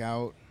automatic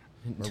out.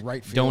 Or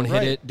right field. Don't hit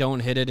Right. it. Don't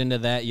hit it into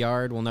that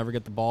yard. We'll never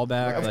get the ball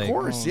back. Of Like,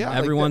 course, yeah. like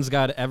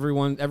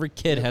Every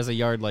kid has a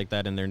yard like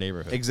that in their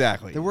neighborhood.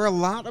 exactly. There were a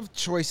lot of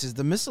choices.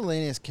 The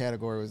miscellaneous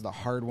category was the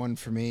hard one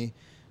for me.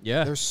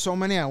 Yeah. There's so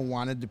many I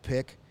wanted to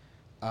pick.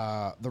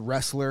 The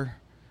Wrestler,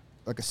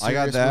 like a I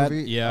got serious that.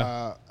 movie.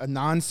 Yeah. A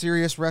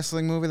non-serious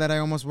wrestling movie that I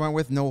almost went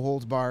with, No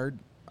Holds Barred.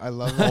 I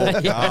love Oh,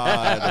 that.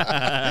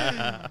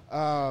 God.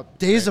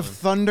 Days of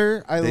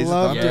Thunder. I Days of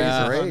love Thunder Days is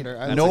of great. Thunder.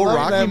 I No love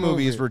Rocky that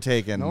movies movie. were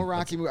taken. No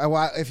Rocky movie.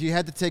 If you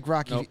had to take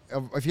Rocky,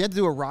 if you had to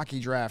do a Rocky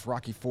draft,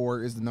 Rocky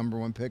 4 is the number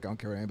one pick. I don't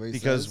care what anybody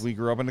Because says. we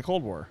grew up in the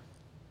Cold War.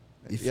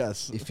 If he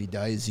dies, he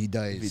dies.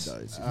 If he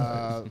dies, he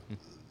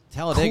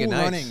Talladega Cool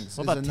Nights. Runnings What is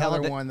about another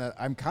Talladega? one that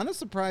I'm kind of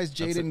surprised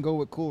Jay didn't go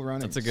with Cool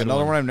Runnings. That's a good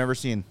Another one. one I've never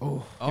seen.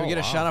 Oh, Can we get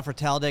a shout out for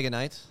Talladega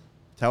Nights?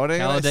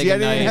 Talladega Nights? Talladega See, I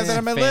didn't even have Nights, that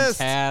on my list.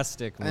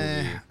 fantastic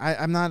movie.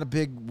 I'm not a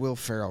big Will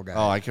Ferrell guy.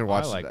 Oh, I can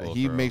watch like that. Will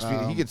He Ferrell. makes me.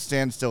 He could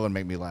stand still and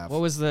make me laugh.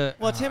 What was the?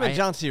 Well, it's him and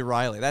John C.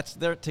 Riley.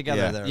 They're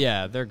together Yeah. there.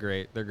 Yeah, they're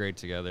great. They're great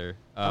together.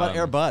 How about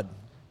Air Bud?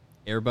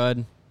 Air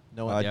Bud.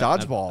 No one.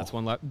 Dodgeball. That's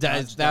one left.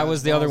 That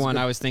was the other Dodgeball's one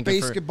good. I was thinking.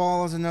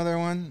 Basketball is another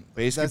one.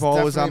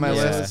 Basketball was on my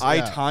definitely list. yeah. I,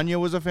 Tanya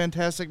was a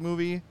fantastic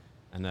movie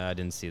And I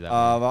didn't see that.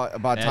 one.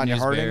 about Bad Tanya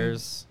News Harding.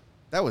 Bears.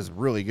 That was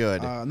really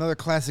good. Another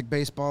classic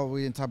baseball.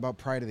 We didn't talk about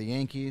Pride of the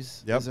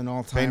Yankees. Yep. Is an Bang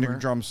all-timer. the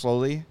Drum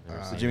Slowly.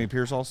 The Jimmy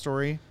Pearsall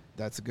story.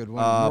 That's a good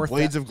one.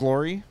 Blades of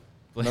Glory.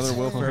 Another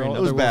Will Ferrell. It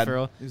Another was Will bad.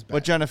 Ferrell. It was bad.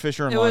 But Jenna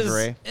Fisher and It was.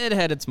 Lingerie. It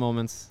had its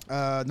moments.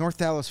 North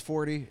Dallas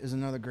 40 is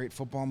another great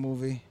football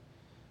movie.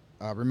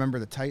 Remember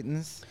the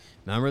Titans?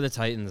 Remember the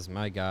Titans?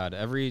 My God,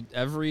 every It's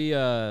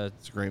a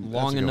great.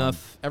 long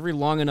that's a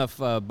good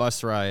enough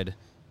bus ride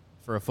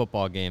for a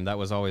football game that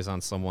was always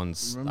on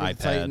someone's Remember iPad.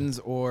 the Titans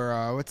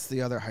or what's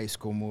the other high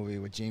school movie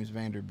with James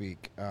Vanderbeek?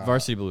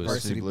 Varsity Blues.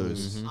 Varsity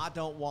Blues. I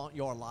don't want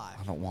your life.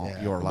 I don't want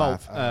Yeah. your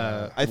About,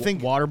 laugh. I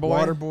think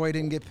Waterboy. Waterboy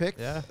didn't get picked.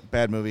 Yeah.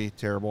 bad movie.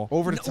 Terrible.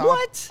 Over the top.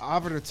 What?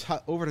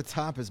 Over the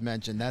top is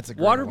mentioned. That's a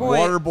great Waterboy- one.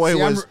 Waterboy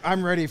See, was.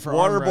 I'm ready for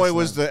arm Waterboy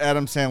was wrestling. the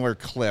Adam Sandler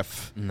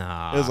Cliff.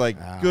 Nah. It was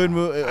like good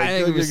movie.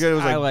 I think It was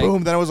like I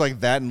boom. Then it was like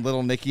that and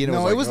Little Nicky. And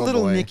No, it was like, oh,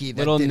 Little boy. Nicky. that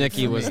Little did it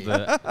Nicky for was me.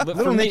 the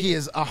Little Nicky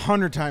is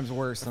 100 times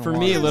worse. Than for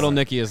me. Waterboy. Little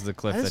Nicky is the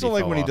cliff. I just that don't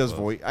like fell when he off does of.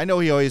 voice. I know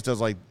he always does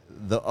like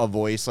a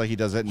voice, like he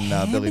does it in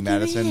Billy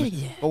Madison.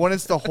 But when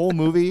it's the whole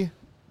movie,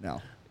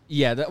 no.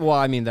 Yeah. Well,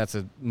 I mean, that's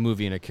a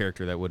movie and a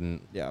character that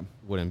wouldn't Yeah.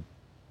 give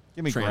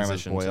Give me Grandma's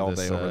transition Boy to all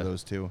this, day over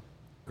those two.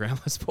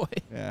 Grandma's Boy.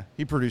 Yeah,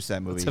 he produced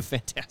that movie. It's a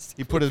fantastic.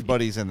 He put his movie.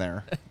 buddies in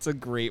there. It's a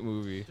great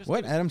movie.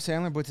 What? Adam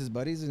Sandler puts his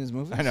buddies in his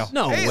movies? I know.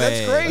 No hey,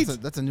 way. that's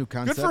great. That's a new Good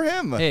concept. for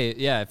him. Hey,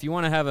 yeah. If you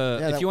want to have Yeah,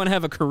 if that- you want to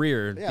have a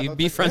career, Yeah, but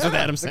be friends with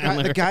Adam The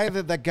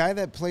Sandler. guy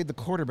that played the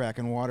quarterback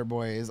in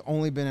Waterboy has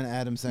only been in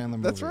Adam Sandler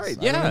movies. That's right. I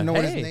don't Yeah, even know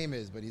what hey. his name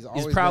is, but he's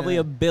always He's probably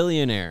a been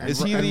billionaire.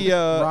 Is in, he and the,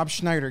 Rob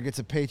Schneider gets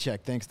a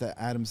paycheck thanks to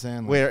Adam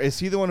Sandler. Where is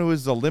he the one who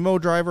was the limo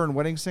driver and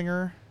wedding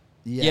singer?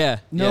 Yeah.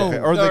 No. Okay,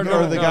 or the No,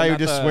 guy who not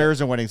just the- swears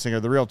in Wedding Singer,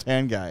 the real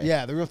tan guy.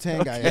 Yeah, the real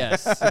tan guy.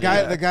 Yes. The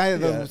guy. The guy.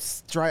 Yeah.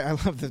 I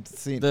love the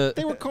scene. The-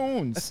 they were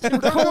cones. They were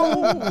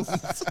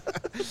cones.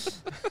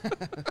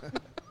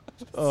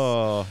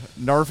 Oh,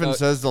 Narfin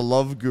says the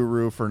Love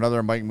Guru for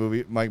another Mike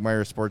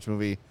Myers sports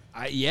movie.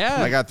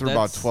 Yeah. I got through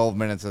about that's- 12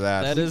 minutes of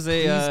that. That is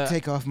Please a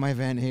take off my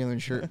Van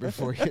Halen shirt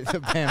before the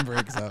band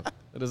breaks up.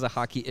 that is a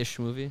hockey-ish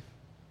movie.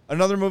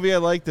 Another movie I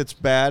like that's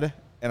bad,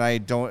 and I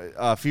don't.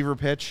 Fever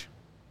Pitch.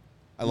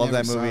 I love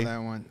Never that saw movie. that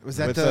one. Was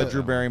that With the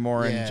Drew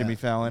Barrymore Yeah, and Jimmy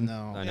Fallon.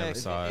 No. I never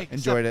saw it.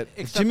 Enjoyed it.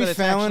 If Jimmy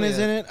Fallon is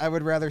in it, I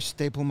would rather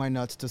staple my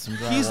nuts to some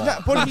drywall. He's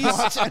not, but he's.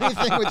 Watch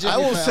anything with Jimmy I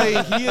will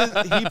Fallon.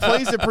 say he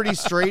plays it pretty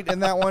straight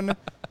in that one.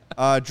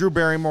 Drew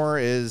Barrymore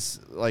is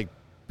like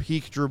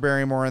peak Drew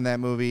Barrymore in that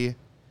movie,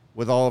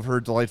 with all of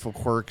her delightful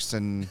quirks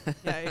and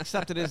Yeah,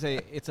 except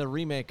it's a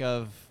remake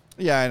of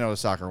yeah, I know the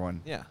soccer one.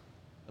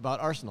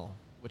 about Arsenal,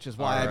 which is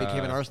why I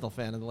became an Arsenal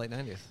fan in the late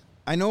 90s.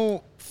 I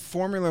know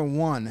Formula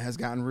One has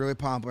gotten really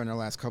popular in the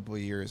last couple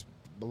of years.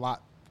 A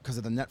lot because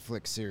of the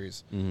Netflix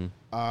series.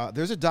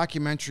 There's a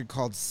documentary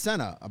called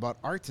Senna about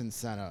Ayrton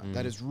Senna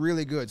that is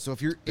really good. So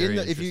if you're Very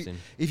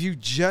if you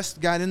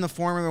just got in the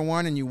Formula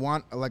One and you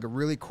want like a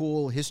really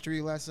cool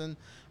history lesson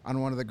on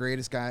one of the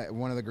greatest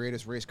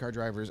race car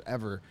drivers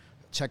ever,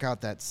 check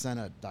out that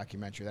Senna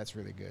documentary. That's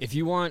really good. If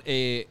you want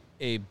a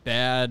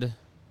bad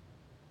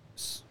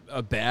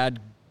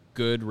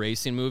good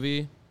racing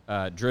movie,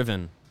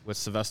 Driven with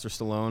Sylvester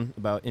Stallone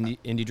about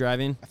Indy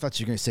driving. I thought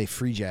you were going to say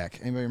Free Jack.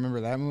 Anybody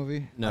remember that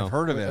movie? No. I've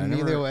heard of it.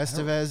 Emilio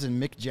Estevez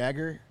and Mick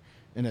Jagger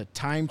in a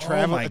time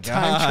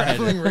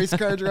traveling race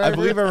car driver. I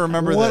believe I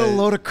remember what the a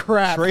load of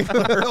crap.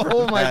 trailer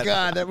Oh my that.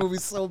 God, that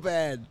movie's so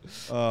bad.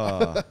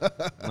 No,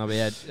 but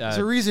yeah, There's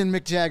a reason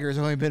Mick Jagger has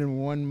only been in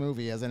one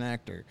movie as an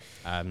actor.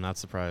 I'm not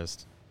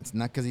surprised. It's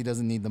not because he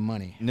doesn't need the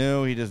money.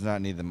 No, he does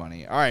not need the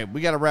money. All right,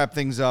 we got to wrap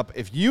things up.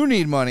 If you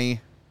need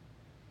money,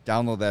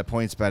 download that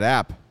PointsBet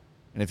app.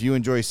 And if you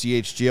enjoy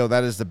CHGO,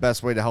 that is the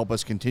best way to help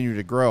us continue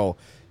to grow.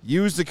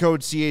 Use the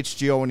code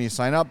CHGO when you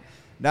sign up.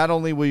 Not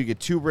only will you get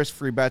 2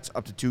 risk-free bets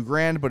up to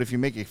 $2,000, but if you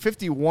make a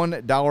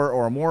 $51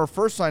 or more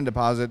first-time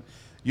deposit,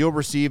 you'll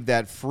receive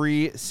that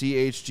free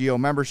CHGO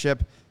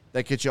membership.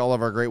 That gets you all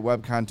of our great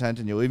web content,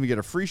 and you'll even get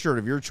a free shirt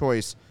of your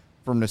choice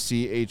from the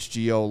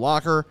CHGO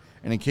locker.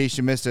 And in case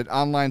you missed it,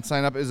 online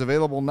sign-up is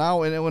available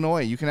now in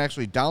Illinois. You can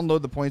actually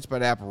download the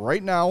PointsBet app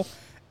right now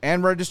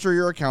and register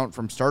your account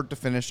from start to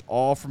finish,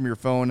 all from your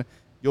phone.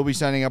 You'll be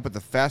signing up with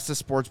the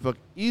fastest sportsbook,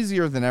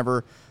 easier than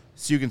ever,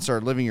 so you can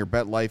start living your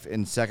bet life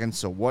in seconds.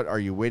 So what are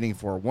you waiting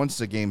for? Once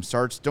the game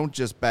starts, don't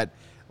just bet.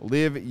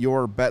 Live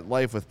your bet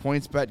life with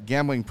PointsBet.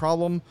 Gambling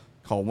problem?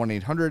 Call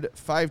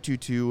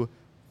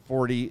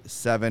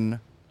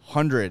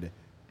 1-800-522-4700.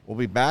 We'll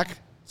be back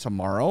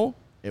tomorrow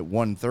at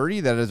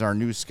 1:30. That is our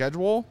new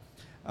schedule.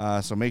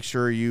 So make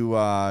sure you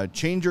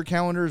change your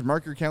calendars,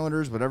 mark your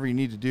calendars, whatever you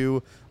need to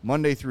do.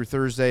 Monday through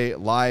Thursday,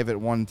 live at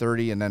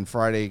 1:30, and then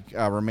Friday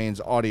remains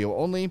audio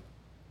only.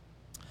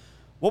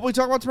 What will we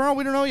talk about tomorrow?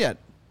 We don't know yet.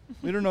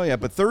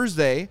 But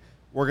Thursday,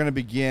 we're going to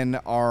begin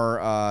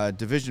our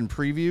division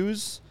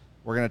previews.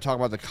 We're going to talk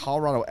about the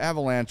Colorado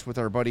Avalanche with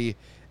our buddy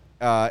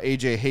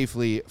AJ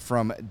Hafley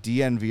from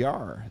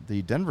DNVR,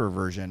 the Denver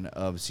version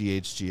of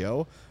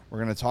CHGO. We're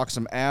going to talk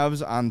some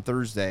Avs on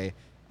Thursday.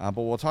 But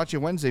we'll talk to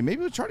you Wednesday.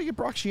 Maybe we'll try to get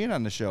Brock Sheehan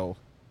on the show.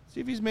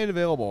 See if he's made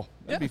available.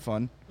 That'd be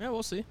fun. Yeah,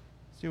 we'll see.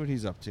 See what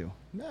he's up to.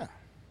 Yeah.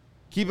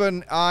 Keep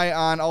an eye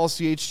on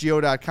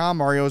allchgo.com.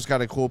 Mario's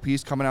got a cool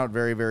piece coming out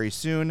very, very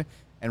soon.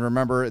 And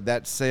remember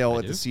that sale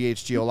at the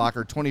CHGO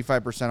Locker,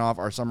 25% off.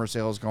 Our summer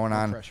sale is going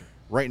on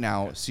right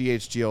now,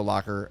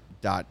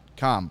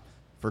 chgolocker.com.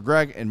 For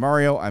Greg and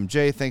Mario, I'm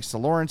Jay. Thanks to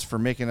Lawrence for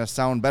making us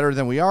sound better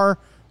than we are.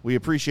 We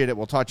appreciate it.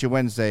 We'll talk to you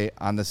Wednesday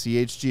on the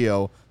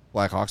CHGO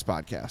Blackhawks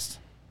podcast.